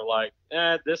 they kind of like,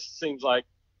 this seems like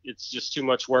it's just too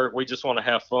much work. We just want to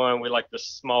have fun. We like this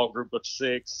small group of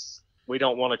 6. We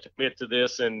don't want to commit to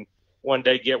this and one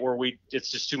day get where it's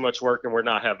just too much work and we're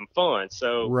not having fun.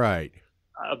 So right.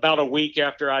 About a week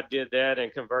after I did that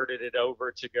and converted it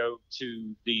over to go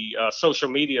to the social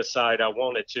media side I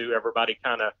wanted to, everybody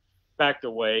kind of backed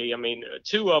away. I mean,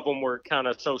 2 of them were kind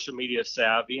of social media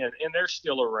savvy, and they're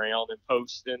still around and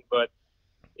posting. But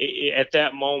at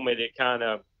that moment,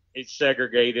 it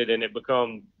segregated, and it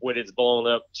become what it's blown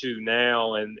up to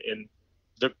now. And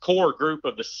the core group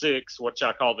of the 6, which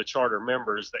I call the charter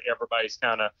members, that everybody's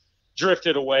kind of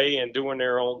drifted away and doing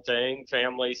their own thing.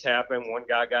 Families happen. One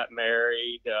guy got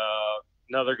married.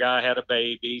 Another guy had a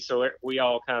baby. So we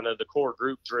all the core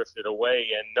group drifted away,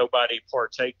 and nobody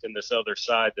partaked in this other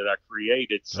side that I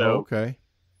created. So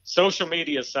social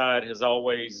media side has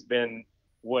always been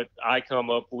what I come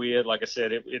up with. Like I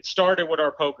said, it started with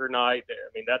our poker night. I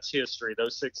mean, that's history.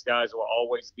 Those 6 guys will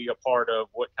always be a part of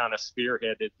what kind of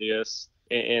spearheaded this.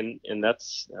 And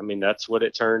that's what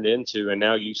it turned into. And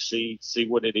now you see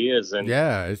what it is. And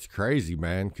yeah, it's crazy,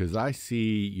 man. Cause I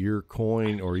see your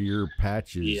coin or your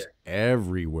patches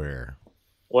everywhere.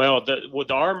 Well,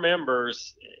 with our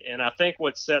members, and I think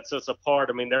what sets us apart,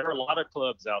 I mean, there are a lot of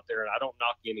clubs out there, and I don't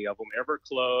knock any of them. Every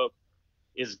club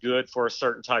is good for a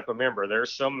certain type of member.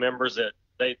 There's some members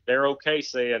that they're okay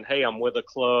saying, hey, I'm with a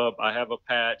club, I have a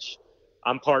patch,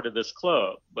 I'm part of this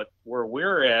club. But where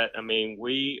we're at, I mean,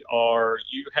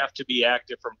 you have to be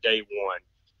active from day one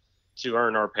to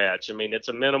earn our patch. I mean, it's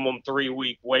a minimum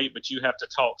 3-week wait, but you have to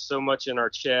talk so much in our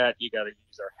chat. You got to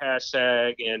use our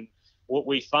hashtag. And what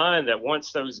we find that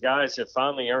once those guys have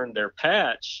finally earned their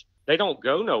patch, they don't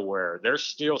go nowhere. They're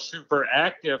still super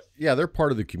active. Yeah, they're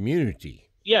part of the community.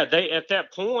 Yeah, at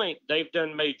that point, they've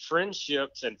made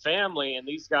friendships and family, and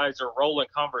these guys are rolling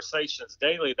conversations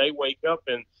daily. They wake up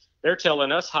and they're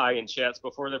telling us hi in chats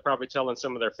before they're probably telling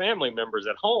some of their family members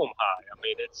at home hi. I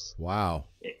mean, it's wow.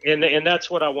 And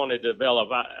that's what I want to develop.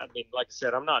 I mean, like I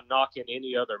said, I'm not knocking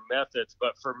any other methods,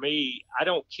 but for me, I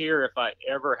don't care if I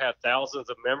ever have thousands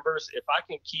of members. If I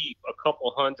can keep a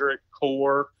couple hundred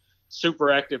core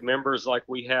super active members like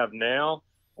we have now,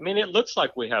 I mean, it looks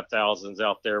like we have thousands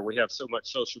out there. We have so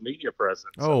much social media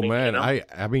presence. Oh, I mean, man. You know?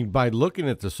 I mean, by looking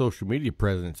at the social media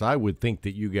presence, I would think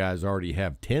that you guys already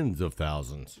have tens of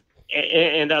thousands.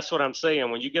 And that's what I'm saying.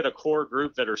 When you get a core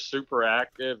group that are super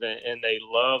active and they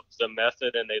love the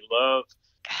method and they love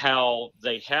how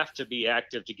they have to be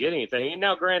active to get anything. And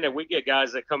now, granted, we get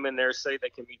guys that come in there, say they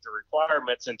can meet the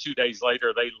requirements, and 2 days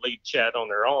later they leave chat on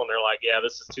their own. They're like, yeah,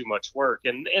 this is too much work.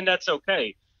 And that's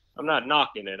okay. I'm not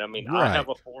knocking it. I mean, right. I have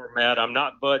a format. I'm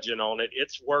not budging on it.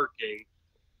 It's working.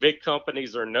 Big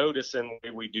companies are noticing the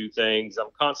way we do things. I'm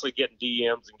constantly getting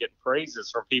DMs and getting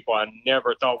praises from people I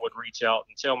never thought would reach out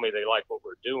and tell me they like what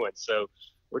we're doing. So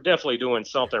we're definitely doing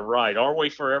something right. Are we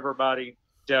for everybody?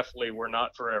 Definitely we're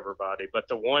not for everybody. But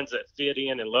the ones that fit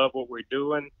in and love what we're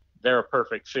doing, they're a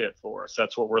perfect fit for us.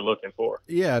 That's what we're looking for.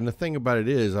 Yeah, and the thing about it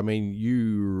is, I mean,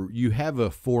 you have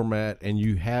a format and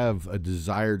you have a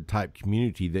desired type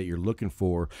community that you're looking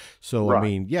for. So, right. I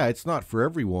mean, yeah, it's not for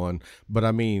everyone, but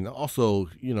I mean, also,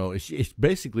 you know, it's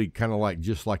basically kind of like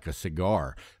just like a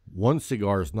cigar. One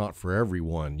cigar is not for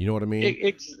everyone. You know what I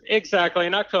mean? Exactly.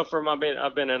 And I come from, I've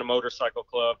been in a motorcycle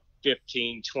club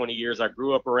 15, 20 years. I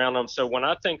grew up around them. So when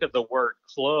I think of the word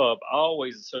club, I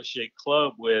always associate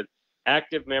club with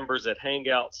active members that hang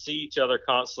out, see each other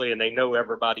constantly, and they know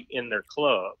everybody in their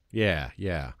club. Yeah,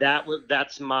 yeah.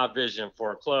 That's my vision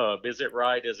for a club. Is it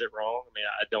right? Is it wrong? I mean,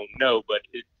 I don't know, but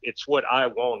it's what I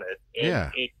wanted. And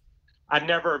Yeah. I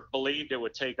never believed it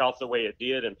would take off the way it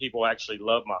did, and people actually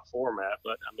love my format.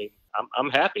 But I mean, I'm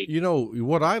happy. You know,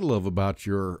 what I love about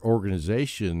your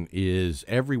organization is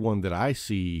everyone that I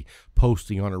see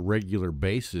posting on a regular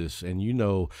basis. And, you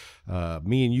know,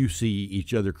 me and you see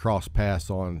each other cross paths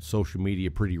on social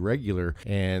media pretty regular.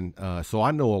 And so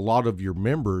I know a lot of your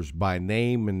members by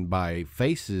name and by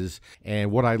faces.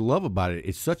 And what I love about it,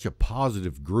 it's such a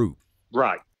positive group.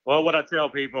 Right. Well, what I tell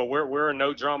people, we're a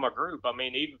no drama group. I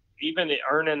mean, even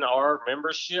earning our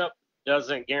membership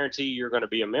doesn't guarantee you're going to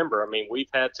be a member. I mean, we've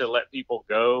had to let people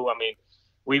go. I mean,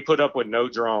 we put up with no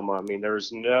drama. I mean,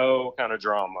 there's no kind of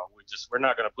drama. We're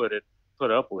not going to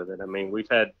put up with it. I mean, we've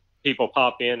had people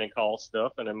pop in and call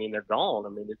stuff, and I mean, they're gone. I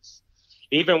mean, it's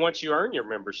even once you earn your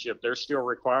membership, there's still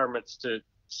requirements to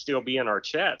still be in our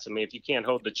chats. I mean, if you can't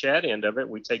hold the chat end of it,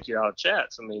 we take you out of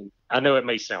chats. I mean, I know it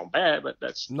may sound bad, but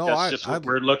that's just what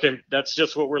we're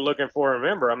looking for.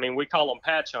 Remember, I mean, we call them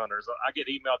patch hunters. I get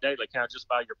email daily, can I just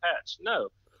buy your patch? No.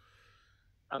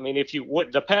 I mean,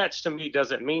 the patch to me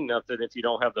doesn't mean nothing if you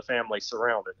don't have the family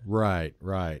surrounded. Right,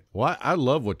 right. Well, I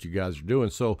love what you guys are doing.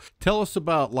 So tell us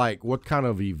about like what kind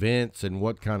of events and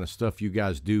what kind of stuff you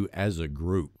guys do as a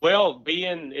group. Well,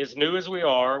 being as new as we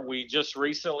are, we just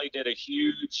recently did a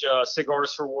huge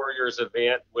Cigars for Warriors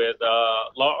event with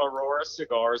La Aurora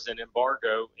Cigars in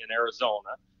Embargo in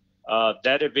Arizona.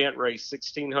 That event raised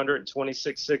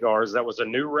 1,626 cigars. That was a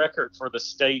new record for the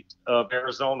state of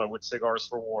Arizona with Cigars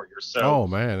for Warriors. So, oh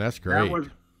man, that's great.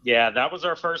 That was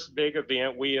our first big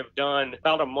event. We have done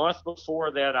about a month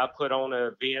before that. I put on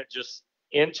an event just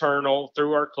internal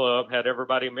through our club, had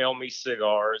everybody mail me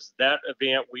cigars. That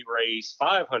event, we raised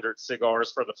 500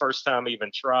 cigars for the first time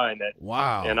even trying it.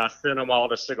 Wow. And I sent them all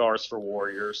to Cigars for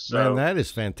Warriors. So, man, that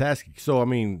is fantastic. So, I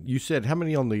mean, you said how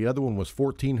many on the other one was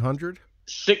 1,400?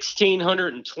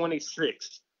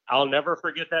 1,626. I'll never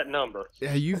forget that number.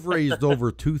 Yeah, you've raised over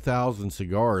 2,000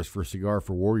 cigars for Cigar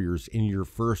for Warriors in your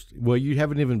first. Well, you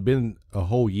haven't even been a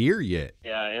whole year yet.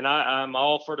 Yeah, and I'm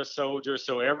all for the soldiers.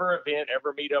 So every event,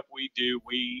 every meetup we do,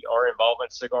 we are involved in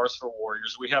Cigars for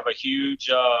Warriors. We have a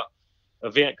huge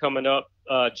event coming up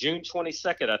June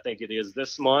 22nd, I think it is.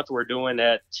 This month we're doing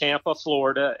at Tampa,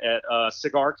 Florida at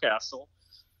Cigar Castle.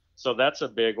 So that's a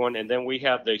big one. And then we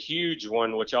have the huge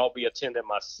one, which I'll be attending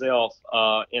myself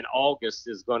in August,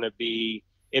 is going to be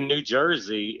in New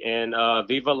Jersey. And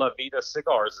Viva La Vida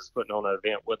Cigars is putting on an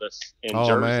event with us in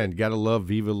Jersey. Oh, man, got to love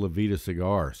Viva La Vida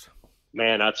Cigars.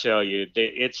 Man, I tell you,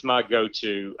 it's my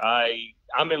go-to.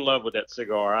 I'm in love with that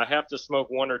cigar. I have to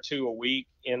smoke one or two a week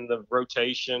in the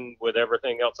rotation with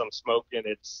everything else I'm smoking.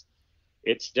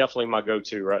 It's definitely my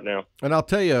go-to right now. And I'll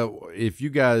tell you, if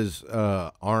you guys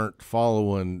aren't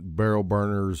following Barrel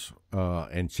Burners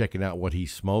and checking out what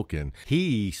he's smoking,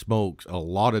 he smokes a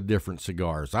lot of different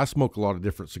cigars. I smoke a lot of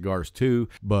different cigars too,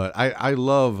 but I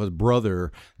love a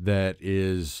brother that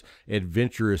is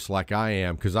adventurous like I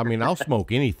am, because, I mean, I'll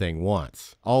smoke anything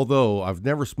once. Although I've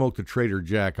never smoked a Trader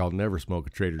Jack, I'll never smoke a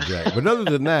Trader Jack. But other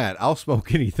than that, I'll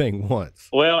smoke anything once.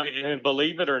 Well, and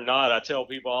believe it or not, I tell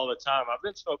people all the time, I've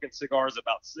been smoking cigars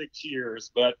about 6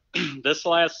 years, but this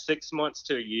last 6 months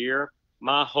to a year,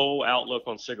 my whole outlook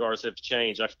on cigars have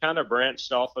changed. I've kind of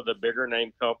branched off of the bigger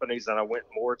name companies and I went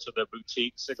more to the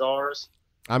boutique cigars.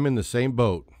 I'm in the same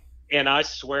boat. And I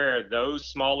swear those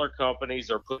smaller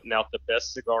companies are putting out the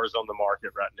best cigars on the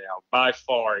market right now, by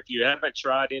far. If you haven't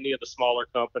tried any of the smaller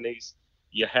companies,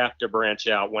 you have to branch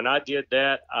out. When I did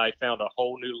that, I found a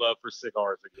whole new love for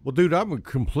cigars again. Well, dude, I'm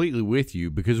completely with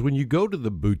you, because when you go to the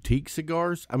boutique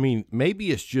cigars, I mean,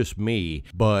 maybe it's just me,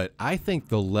 but I think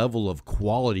the level of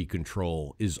quality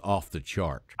control is off the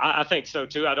chart. I think so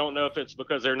too. I don't know if it's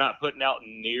because they're not putting out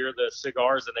near the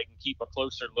cigars and they can keep a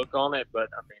closer look on it, but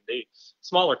I mean, the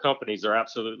smaller companies are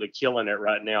absolutely killing it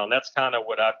right now, and that's kind of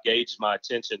what I've gauged my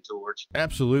attention towards.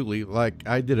 Absolutely. Like,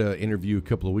 I did an interview a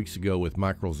couple of weeks ago with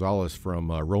Mike Rosales from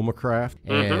Romacraft,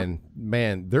 and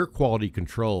man, their quality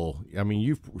control, I mean,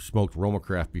 you've smoked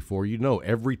Romacraft before, you know,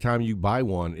 every time you buy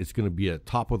one, it's going to be a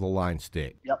top of the line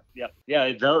stick. Yep.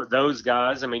 Yeah, those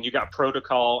guys, I mean, you got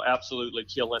Protocol absolutely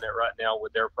killing it right now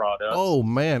with their products. Oh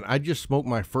man, I just smoked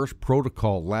my first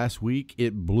Protocol last week.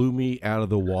 It blew me out of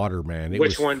the water, man.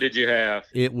 Which one did you have?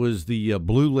 It was the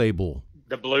Blue Label.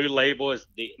 The Blue Label is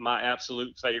my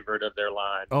absolute favorite of their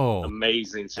line. Oh,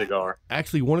 amazing cigar.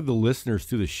 Actually, one of the listeners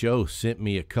to the show sent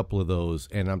me a couple of those,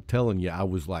 and I'm telling you, I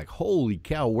was like, holy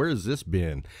cow, where's this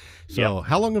been? So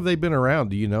how long have they been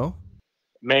around? Do you know?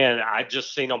 Man, I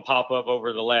just seen them pop up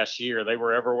over the last year. They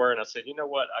were everywhere, and I said, you know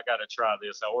what? I got to try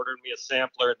this. I ordered me a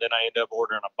sampler, and then I ended up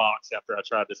ordering a box after I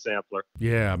tried the sampler.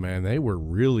 Yeah, man, they were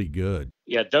really good.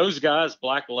 Yeah, those guys,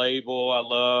 Black Label, I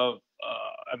love.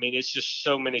 I mean, it's just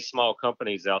so many small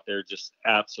companies out there just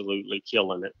absolutely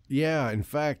killing it. Yeah, in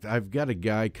fact, I've got a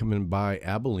guy coming by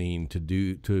Abilene to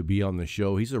be on the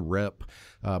show. He's a rep.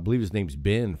 I believe his name's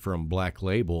Ben from Black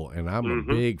Label, and I'm a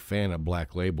big fan of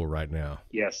Black Label right now.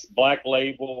 Yes, Black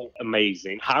Label,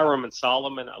 amazing. Hiram and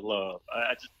Solomon, I love.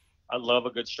 I love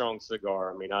a good strong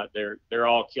cigar. I mean, they're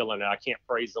all killing it. I can't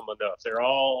praise them enough. They're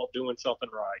all doing something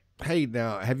right. Hey,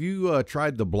 now, have you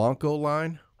tried the Blanco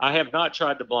line? I have not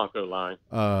tried the Blanco line.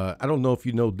 I don't know if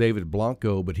you know David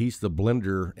Blanco, but he's the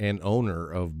blender and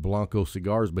owner of Blanco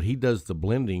Cigars, but he does the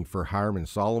blending for Hiram and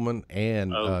Solomon and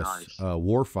nice.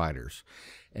 Warfighters.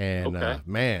 And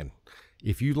man,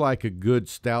 if you like a good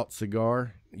stout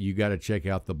cigar, you got to check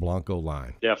out the Blanco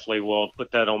line. Definitely will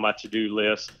put that on my to-do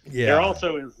list. Yeah. There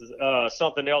also is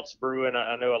something else brewing.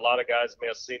 I know a lot of guys may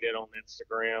have seen it on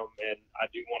Instagram, and I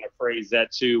do want to praise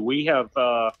that too. We have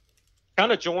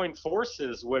kind of joined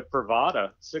forces with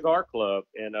Privada Cigar Club,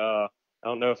 and I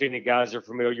don't know if any guys are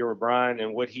familiar with Bryant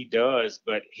and what he does,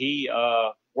 but he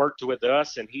worked with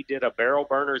us, and he did a Barrel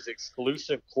Burners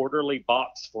exclusive quarterly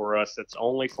box for us that's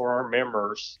only for our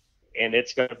members. And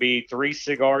it's going to be 3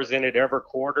 cigars in it every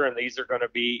quarter, and these are going to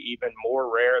be even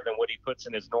more rare than what he puts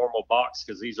in his normal box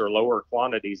because these are lower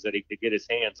quantities that he could get his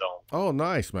hands on. Oh,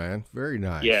 nice, man. Very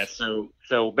nice. Yeah, so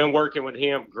been working with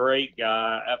him. Great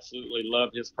guy. Absolutely love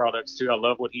his products, too. I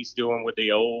love what he's doing with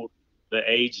the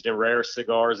aged and rare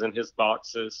cigars in his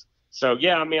boxes. So,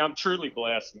 yeah, I mean, I'm truly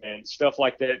blessed, man. Stuff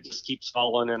like that just keeps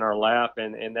falling in our lap,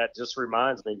 and that just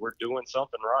reminds me we're doing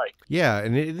something right. Yeah,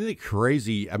 and isn't it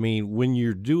crazy? I mean, when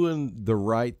you're doing the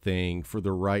right thing for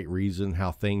the right reason,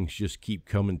 how things just keep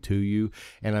coming to you.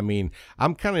 And, I mean,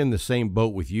 I'm kind of in the same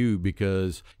boat with you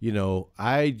because, you know,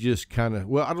 I just kind of,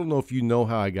 well, I don't know if you know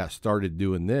how I got started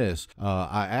doing this.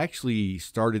 I actually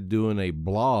started doing a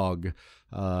blog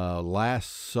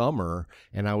last summer,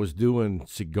 and I was doing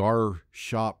cigar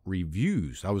shop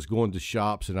reviews. I was going to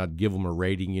shops and I'd give them a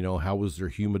rating, you know, how was their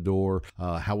humidor,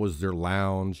 how was their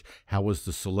lounge, how was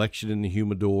the selection in the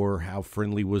humidor, how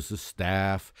friendly was the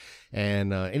staff.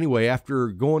 And anyway, after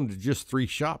going to just 3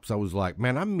 shops, I was like,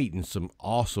 man, I'm meeting some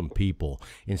awesome people.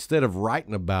 Instead of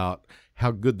writing about how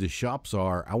good the shops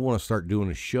are, I want to start doing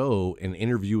a show and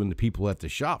interviewing the people at the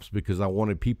shops because I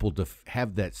wanted people to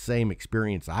have that same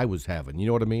experience I was having. You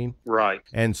know what I mean? Right.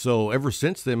 And so ever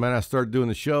since then, man, I started doing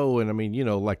the show, and I mean, you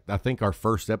know, like I think our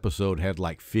first episode had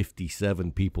like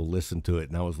 57 people listen to it,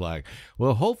 and I was like,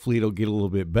 well, hopefully it'll get a little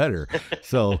bit better.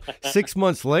 So 6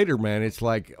 months later, man, it's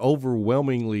like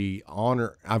overwhelmingly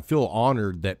I feel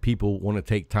honored that people want to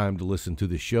take time to listen to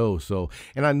the show. So,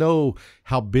 and I know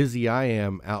how busy I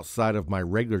am outside of my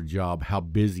regular job, how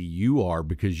busy you are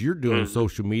because you're doing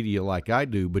social media like I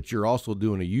do, but you're also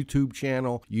doing a YouTube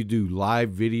channel. You do live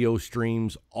video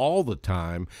streams all the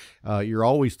time. You're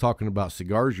always talking about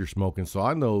cigars you're smoking. So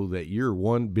I know that you're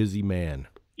one busy man.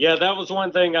 Yeah, that was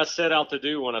one thing I set out to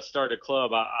do when I started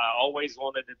club. I always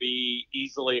wanted to be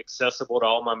easily accessible to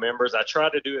all my members. I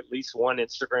try to do at least 1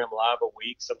 Instagram live a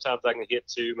week. Sometimes I can hit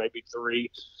 2, maybe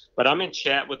 3. But I'm in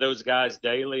chat with those guys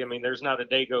daily. I mean, there's not a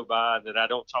day go by that I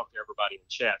don't talk to everybody in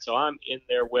chat. So I'm in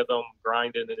there with them,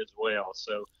 grinding it as well.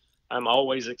 So I'm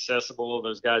always accessible.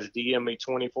 Those guys DM me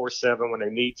 24/7 when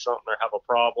they need something or have a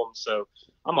problem. So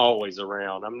I'm always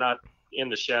around. I'm not in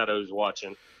the shadows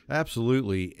watching.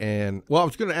 Absolutely. And well, I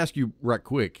was going to ask you right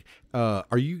quick,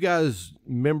 are you guys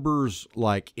members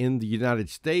like in the United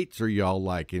States? Are y'all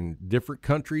like in different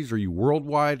countries? Are you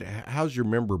worldwide? How's your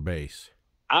member base?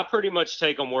 I pretty much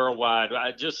take them worldwide.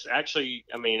 I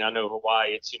know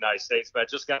Hawaii, it's United States, but I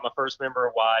just got my first member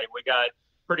of Hawaii. We got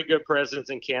pretty good presence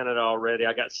in Canada already.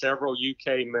 I got several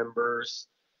UK members.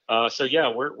 So yeah,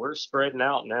 we're spreading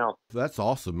out now. That's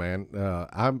awesome, man.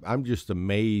 I'm just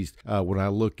amazed when I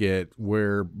look at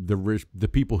where the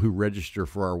people who register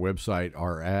for our website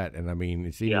are at, and I mean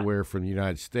it's anywhere from the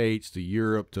United States to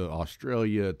Europe to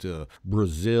Australia to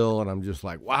Brazil, and I'm just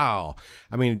like, wow.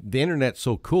 I mean, the internet's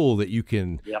so cool that you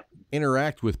can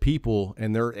interact with people,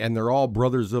 and they're all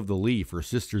brothers of the leaf or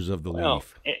sisters of the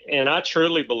leaf. And I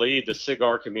truly believe the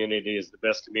cigar community is the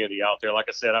best community out there. Like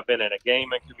I said, I've been in a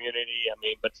gaming community. I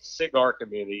mean, but the cigar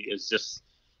community is just,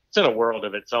 it's in a world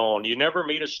of its own. You never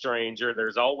meet a stranger.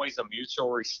 There's always a mutual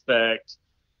respect.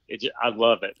 I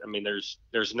love it. I mean,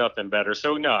 there's nothing better.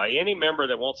 So no, any member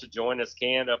that wants to join us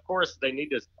can. Of course, they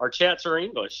need to. Our chats are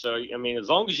English, so I mean, as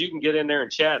long as you can get in there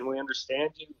and chat and we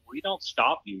understand you, we don't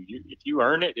stop you. If you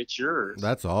earn it, it's yours.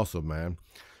 That's awesome, man.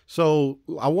 So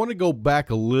I want to go back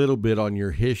a little bit on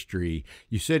your history.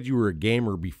 You said you were a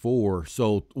gamer before.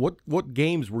 So what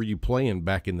games were you playing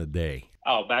back in the day?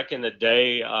 Oh, back in the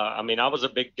day, I mean, I was a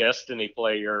big Destiny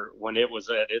player when it was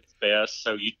at its best.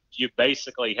 So you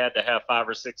basically had to have 5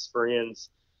 or 6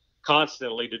 friends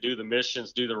constantly to do the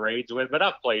missions, do the raids with. But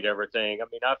I've played everything. I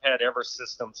mean, I've had every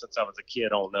system since I was a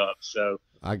kid on up. So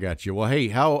I got you. Well, hey,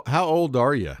 how old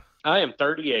are you? I am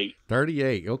 38.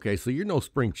 38. Okay, so you're no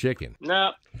spring chicken.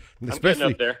 No, I'm getting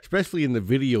up there. Especially in the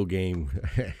video game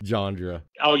genre.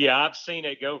 Oh, yeah, I've seen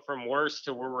it go from worse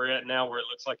to where we're at now, where it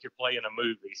looks like you're playing a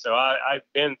movie. So I've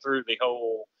been through the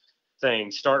whole thing,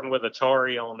 starting with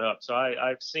Atari on up. So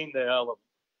I've seen the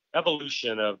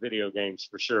evolution of video games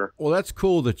for sure. Well, that's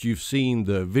cool that you've seen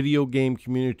the video game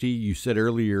community. You said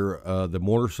earlier the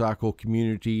motorcycle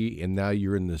community, and now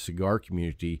you're in the cigar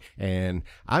community. And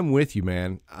I'm with you,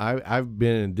 man. I've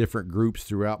been in different groups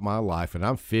throughout my life, and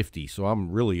I'm 50, so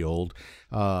I'm really old.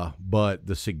 But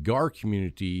the cigar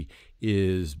community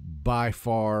is by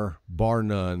far, bar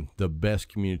none, the best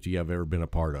community I've ever been a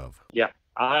part of. Yeah,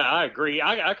 I agree.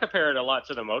 I compare it a lot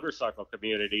to the motorcycle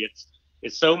community.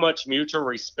 It's so much mutual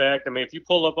respect. I mean, if you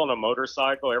pull up on a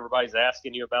motorcycle, everybody's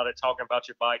asking you about it, talking about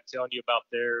your bike, telling you about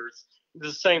theirs. It's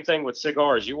the same thing with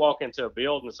cigars. You walk into a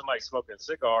building and somebody's smoking a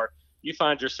cigar, you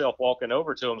find yourself walking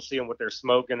over to them, seeing what they're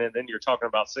smoking, and then you're talking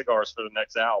about cigars for the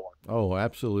next hour. Oh,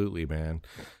 absolutely, man.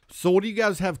 So what do you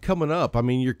guys have coming up? I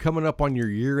mean, you're coming up on your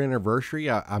year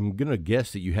anniversary. I'm going to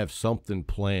guess that you have something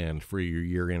planned for your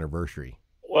year anniversary.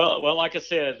 Well, like I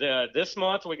said, this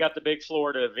month we got the big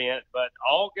Florida event, but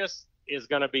August is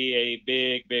going to be a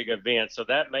big event. So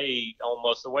that may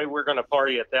almost, the way we're going to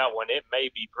party at that one, it may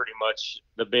be pretty much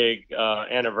the big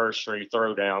anniversary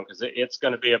throwdown, because it's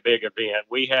going to be a big event.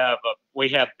 We have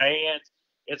bands.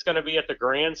 It's going to be at the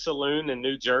Grand Saloon in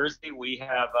New Jersey. We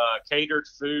have catered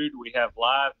food. We have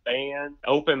live band,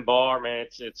 open bar, man.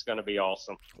 It's going to be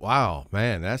awesome. Wow,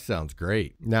 man, that sounds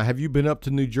great. Now, have you been up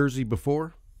to New Jersey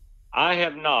before? I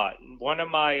have not. One of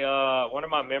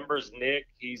my members, Nick,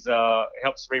 he's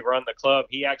helps me run the club.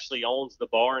 He actually owns the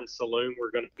bar and saloon we're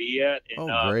going to be at. And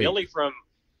great.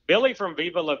 Billy from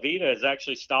Viva La Vida has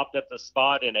actually stopped at the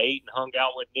spot and ate and hung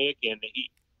out with Nick, and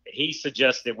he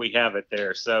suggested we have it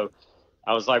there. So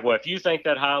I was like, well, if you think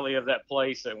that highly of that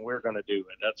place, then we're going to do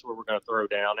it. That's where we're going to throw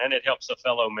down, and it helps a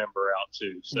fellow member out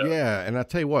too. So yeah, and I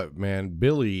tell you what, man,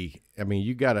 Billy, I mean,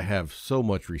 you got to have so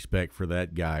much respect for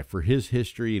that guy, for his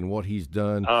history and what he's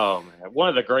done. Oh, man, one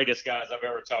of the greatest guys I've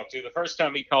ever talked to. The first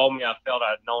time he called me, I felt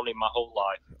I'd known him my whole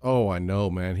life. Oh, I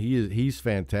know, man. He's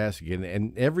fantastic.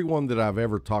 And everyone that I've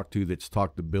ever talked to that's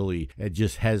talked to Billy, it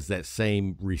just has that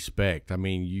same respect. I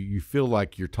mean, you feel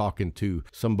like you're talking to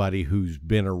somebody who's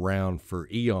been around for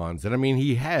eons. And I mean,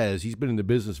 he's been in the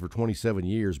business for 27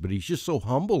 years, but he's just so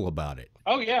humble about it.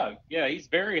 Oh, yeah. Yeah, he's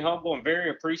very humble and very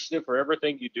appreciative for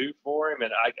everything you do for him.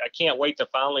 And I can't wait to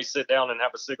finally sit down and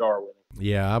have a cigar with him.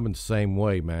 Yeah, I'm in the same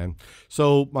way, man.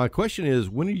 So my question is,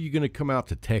 when are you going to come out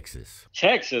to Texas?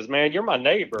 Texas, man, you're my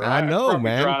neighbor. I know,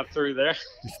 man. Drive through there.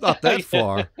 It's not that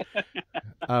far.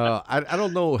 I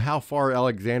don't know how far is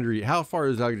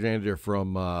Alexandria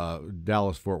from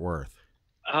Dallas, Fort Worth?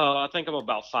 I think I'm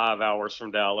about 5 hours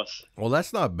from Dallas. Well,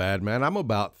 that's not bad, man. I'm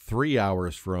about 3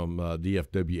 hours from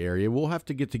DFW area. We'll have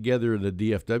to get together in the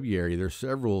DFW area. There's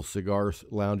several cigar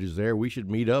lounges there. We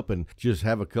should meet up and just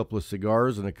have a couple of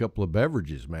cigars and a couple of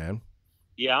beverages, man.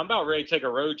 Yeah, I'm about ready to take a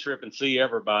road trip and see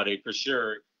everybody for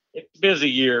sure. It's a busy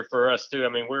year for us too. I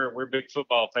mean, we're a big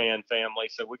football fan family,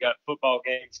 so we got football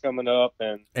games coming up.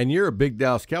 And you're a big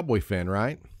Dallas Cowboy fan,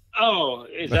 right? Oh,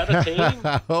 is that a team?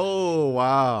 Oh,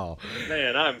 wow.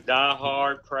 Man, I'm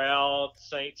diehard, proud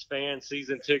Saints fan,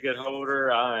 season ticket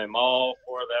holder. I am all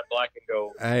for that black and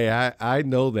gold. Hey, I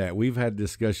know that. We've had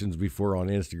discussions before on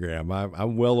Instagram.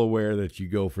 I'm well aware that you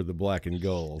go for the black and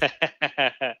gold.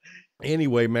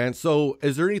 Anyway, man, so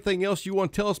is there anything else you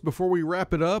want to tell us before we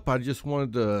wrap it up? I just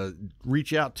wanted to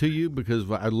reach out to you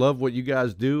because I love what you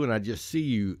guys do, and I just see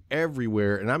you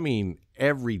everywhere, and I mean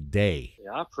every day.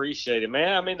 Yeah, I appreciate it,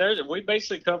 man. I mean, we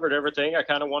basically covered everything. I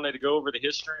kind of wanted to go over the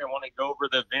history. I want to go over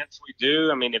the events we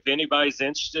do. I mean, if anybody's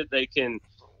interested, they can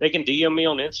DM me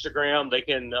on Instagram. They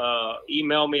can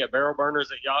email me at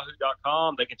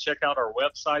barrelburners@yahoo.com. They can check out our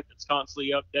website that's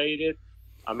constantly updated.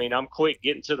 I mean, I'm quick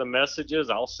getting to the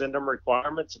messages. I'll send them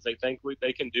requirements. If they think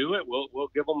they can do it, we'll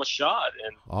give them a shot.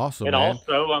 And awesome, and man.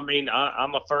 Also, I mean,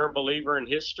 I'm a firm believer in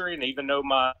history. And even though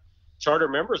my charter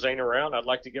members ain't around, I'd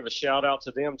like to give a shout out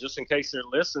to them just in case they're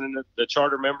listening. The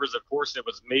charter members, of course, it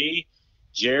was me,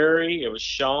 Jerry, it was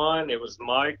Sean, it was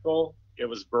Michael, it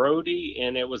was Brody,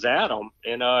 and it was Adam.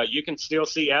 And you can still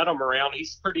see Adam around.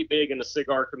 He's pretty big in the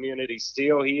cigar community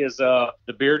still. He is the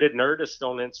Bearded Nerdist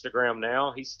on Instagram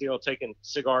now. He's still taking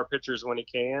cigar pictures when he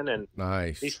can, and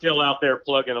Nice. he's still out there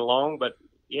plugging along. But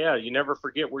yeah, you never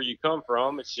forget where you come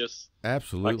from. It's just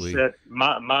Absolutely. like I said,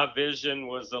 my vision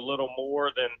was a little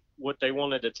more than what they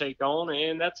wanted to take on,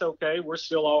 and that's okay. We're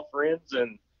still all friends,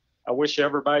 and I wish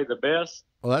everybody the best.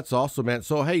 Well, that's awesome, man.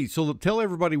 So, hey, so tell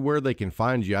everybody where they can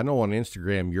find you. I know on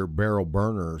Instagram you're Barrel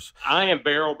Burners. I am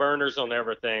Barrel Burners on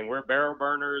everything. We're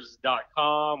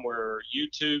barrelburners.com. We're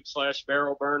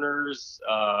YouTube/Barrel Burners.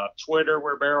 Twitter,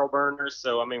 we're Barrel Burners.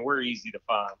 So, I mean, we're easy to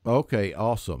find. Okay,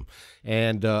 awesome.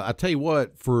 And I tell you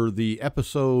what, for the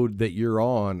episode that you're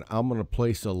on, I'm going to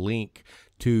place a link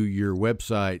to your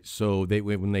website, so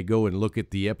when they go and look at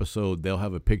the episode, they'll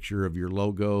have a picture of your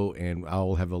logo, and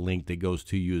I'll have a link that goes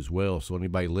to you as well, so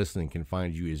anybody listening can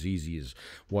find you as easy as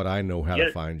what I know how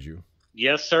to find you.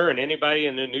 Yes, sir. And anybody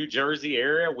in the New Jersey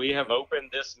area, we have opened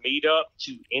this meetup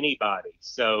to anybody.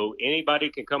 So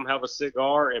anybody can come have a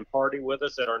cigar and party with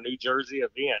us at our New Jersey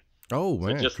event. Oh,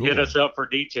 man, so just cool. hit us up for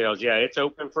details. Yeah, it's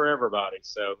open for everybody.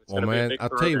 So it's going to be a big I'll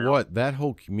program. tell you what, that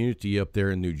whole community up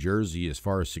there in New Jersey, as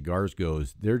far as cigars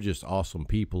goes, they're just awesome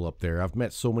people up there. I've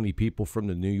met so many people from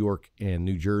the New York and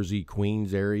New Jersey,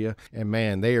 Queens area, and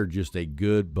man, they are just a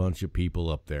good bunch of people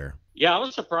up there. Yeah, I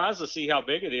was surprised to see how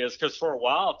big it is, because for a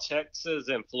while, Texas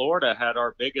and Florida had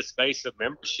our biggest base of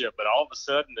membership, but all of a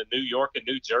sudden the New York and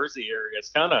New Jersey areas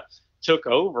kind of took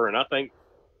over, and I think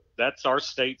that's our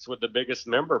states with the biggest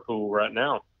member pool right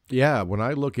now. Yeah, when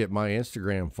I look at my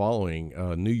Instagram following,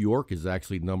 New York is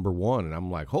actually #1, and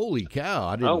I'm like, holy cow,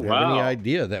 I didn't have any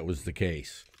idea that was the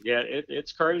case. Yeah,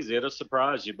 it's crazy. It'll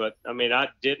surprise you, but I mean, I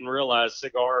didn't realize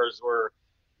cigars were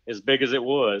as big as it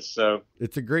was. So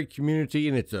it's a great community,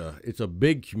 and it's a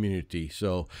big community.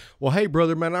 So, well, hey,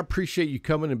 brother, man, I appreciate you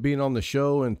coming and being on the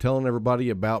show and telling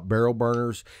everybody about Barrel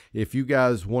Burners. If you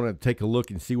guys want to take a look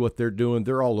and see what they're doing,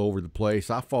 they're all over the place.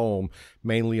 I follow them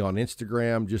mainly on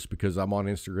Instagram just because I'm on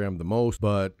Instagram the most,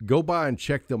 but go by and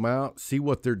check them out, see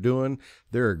what they're doing.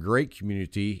 They're a great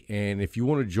community, and if you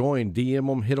want to join, DM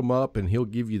them, hit them up, and he'll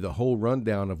give you the whole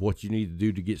rundown of what you need to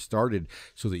do to get started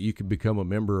so that you can become a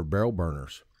member of Barrel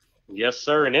Burners. Yes,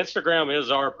 sir. And Instagram is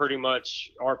pretty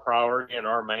much our priority and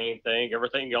our main thing.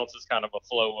 Everything else is kind of a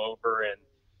flow over. And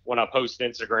when I post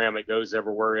Instagram, it goes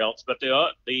everywhere else. But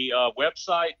the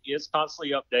website is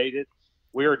constantly updated.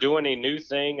 We are doing a new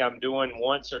thing. I'm doing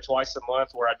once or twice a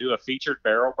month where I do a featured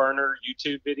barrel burner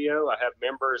YouTube video. I have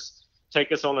members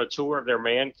take us on a tour of their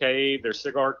man cave, their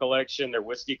cigar collection, their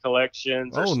whiskey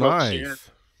collections, their smoke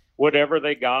sheds, whatever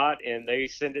they got, and they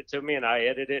send it to me, and I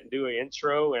edit it and do an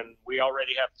intro, and we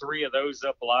already have 3 of those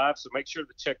up live, so make sure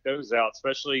to check those out,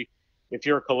 especially if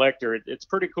you're a collector. It's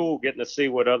pretty cool getting to see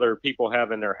what other people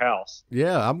have in their house.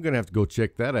 Yeah, I'm going to have to go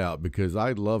check that out because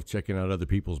I love checking out other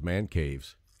people's man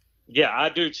caves. Yeah, I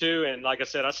do too, and like I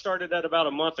said, I started that about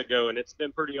a month ago, and it's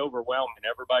been pretty overwhelming.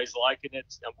 Everybody's liking it,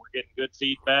 and we're getting good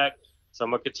feedback, so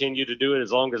I'm going to continue to do it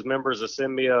as long as members will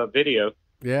send me a video.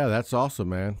 Yeah, that's awesome,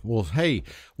 man. Well, hey,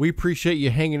 we appreciate you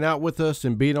hanging out with us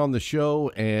and being on the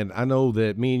show, and I know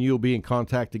that me and you will be in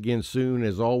contact again soon,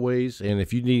 as always, and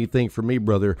if you need anything from me,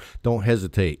 brother, don't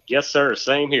hesitate. Yes, sir.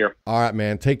 Same here. All right,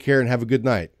 man. Take care and have a good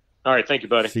night. All right. Thank you,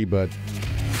 buddy. See you, bud.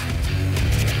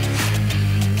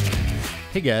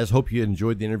 Hey guys, hope you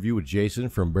enjoyed the interview with Jason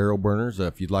from Barrel Burners.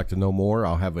 If you'd like to know more,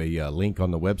 I'll have a link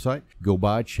on the website. Go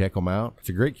by, check them out. It's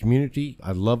a great community.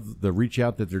 I love the reach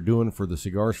out that they're doing for the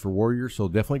Cigars for Warriors, so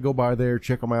definitely go by there,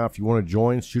 check them out. If you want to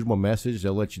join, shoot them a message.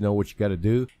 They'll let you know what you got to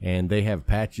do. And they have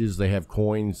patches, they have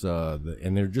coins,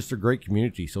 and they're just a great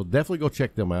community, so definitely go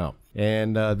check them out.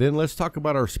 And then let's talk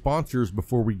about our sponsors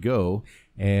before we go.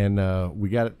 And we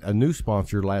got a new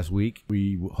sponsor last week.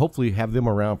 We hopefully have them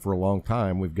around for a long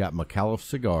time. We've got Micallef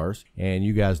Cigars, and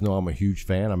you guys know I'm a huge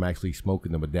fan. I'm actually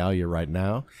smoking the Medallia right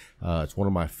now. It's one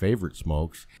of my favorite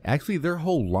smokes. Actually, their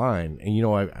whole line, and you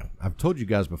know, I've told you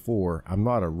guys before, I'm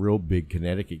not a real big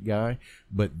Connecticut guy,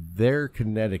 but their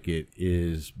Connecticut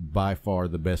is by far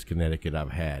the best Connecticut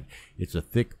I've had. It's a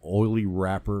thick, oily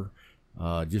wrapper.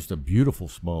 Just a beautiful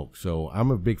smoke. So I'm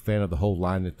a big fan of the whole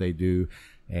line that they do.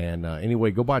 And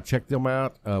anyway, go by, check them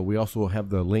out. We also have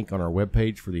the link on our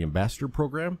webpage for the Ambassador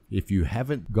Program. If you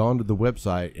haven't gone to the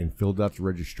website and filled out the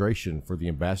registration for the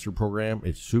Ambassador Program,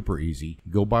 it's super easy.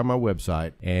 Go by my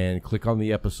website and click on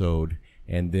the episode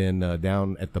And then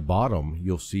down at the bottom,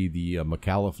 you'll see the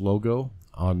Micallef logo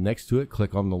on next to it.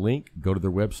 Click on the link, go to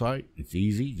their website. It's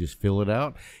easy, just fill it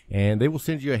out, and they will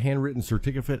send you a handwritten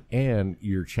certificate and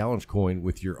your challenge coin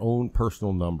with your own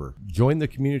personal number. Join the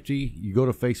community. You go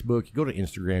to Facebook, you go to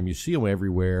Instagram, you see them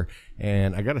everywhere,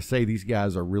 and I gotta say, these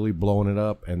guys are really blowing it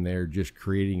up, and they're just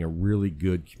creating a really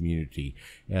good community.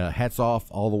 Hats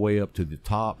off all the way up to the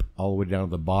top, all the way down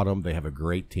to the bottom. They have a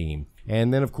great team.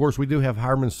 And then, of course, we do have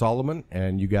Hiram and Solomon,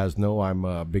 and you guys know I'm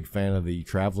a big fan of the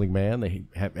Traveling Man. They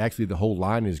have, actually, the whole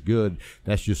line is good.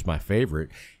 That's just my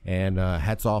favorite. And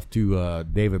hats off to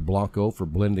David Blanco for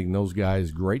blending those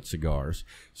guys' great cigars.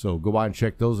 So go by and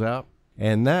check those out.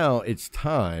 And now it's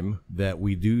time that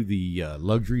we do the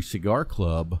Luxury Cigar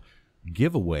Club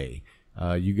giveaway.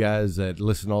 You guys that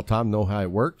listen all the time know how it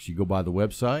works. You go by the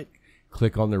website,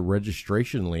 click on their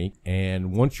registration link,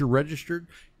 and once you're registered,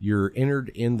 you're entered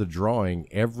in the drawing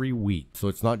every week. So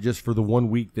it's not just for the 1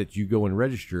 week that you go and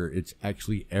register, it's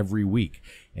actually every week.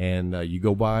 And you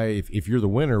go by, if you're the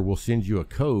winner, we'll send you a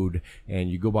code,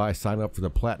 and you go by, sign up for the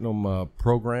Platinum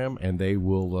program, and they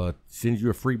will send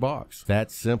you a free box.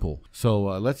 That's simple. So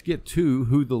let's get to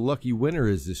who the lucky winner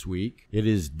is this week. It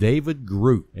is David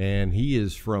Groot, and he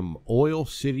is from Oil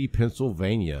City,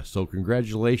 Pennsylvania. So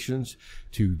congratulations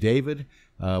to David.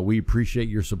 We appreciate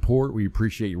your support. We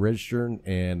appreciate you registering.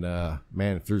 And,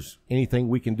 man, if there's anything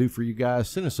we can do for you guys,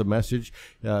 send us a message.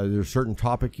 There's a certain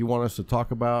topic you want us to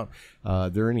talk about.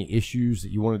 There are any issues that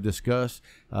you want to discuss,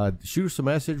 shoot us a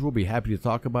message. We'll be happy to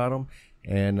talk about them.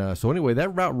 And so anyway, that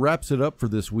about wraps it up for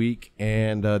this week.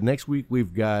 And next week,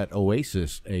 we've got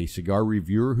Oasis, a cigar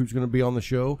reviewer who's going to be on the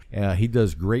show. He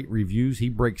does great reviews. He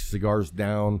breaks cigars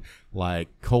down like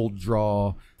cold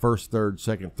draw, first third,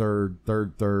 second third,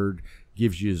 third third.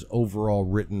 Gives you his overall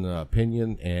written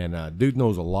opinion, and dude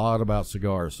knows a lot about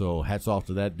cigars, so hats off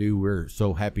to that dude. We're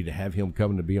so happy to have him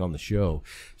coming to be on the show.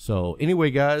 So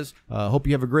anyway, guys, hope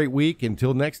you have a great week.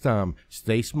 Until next time,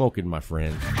 stay smoking, my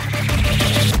friends.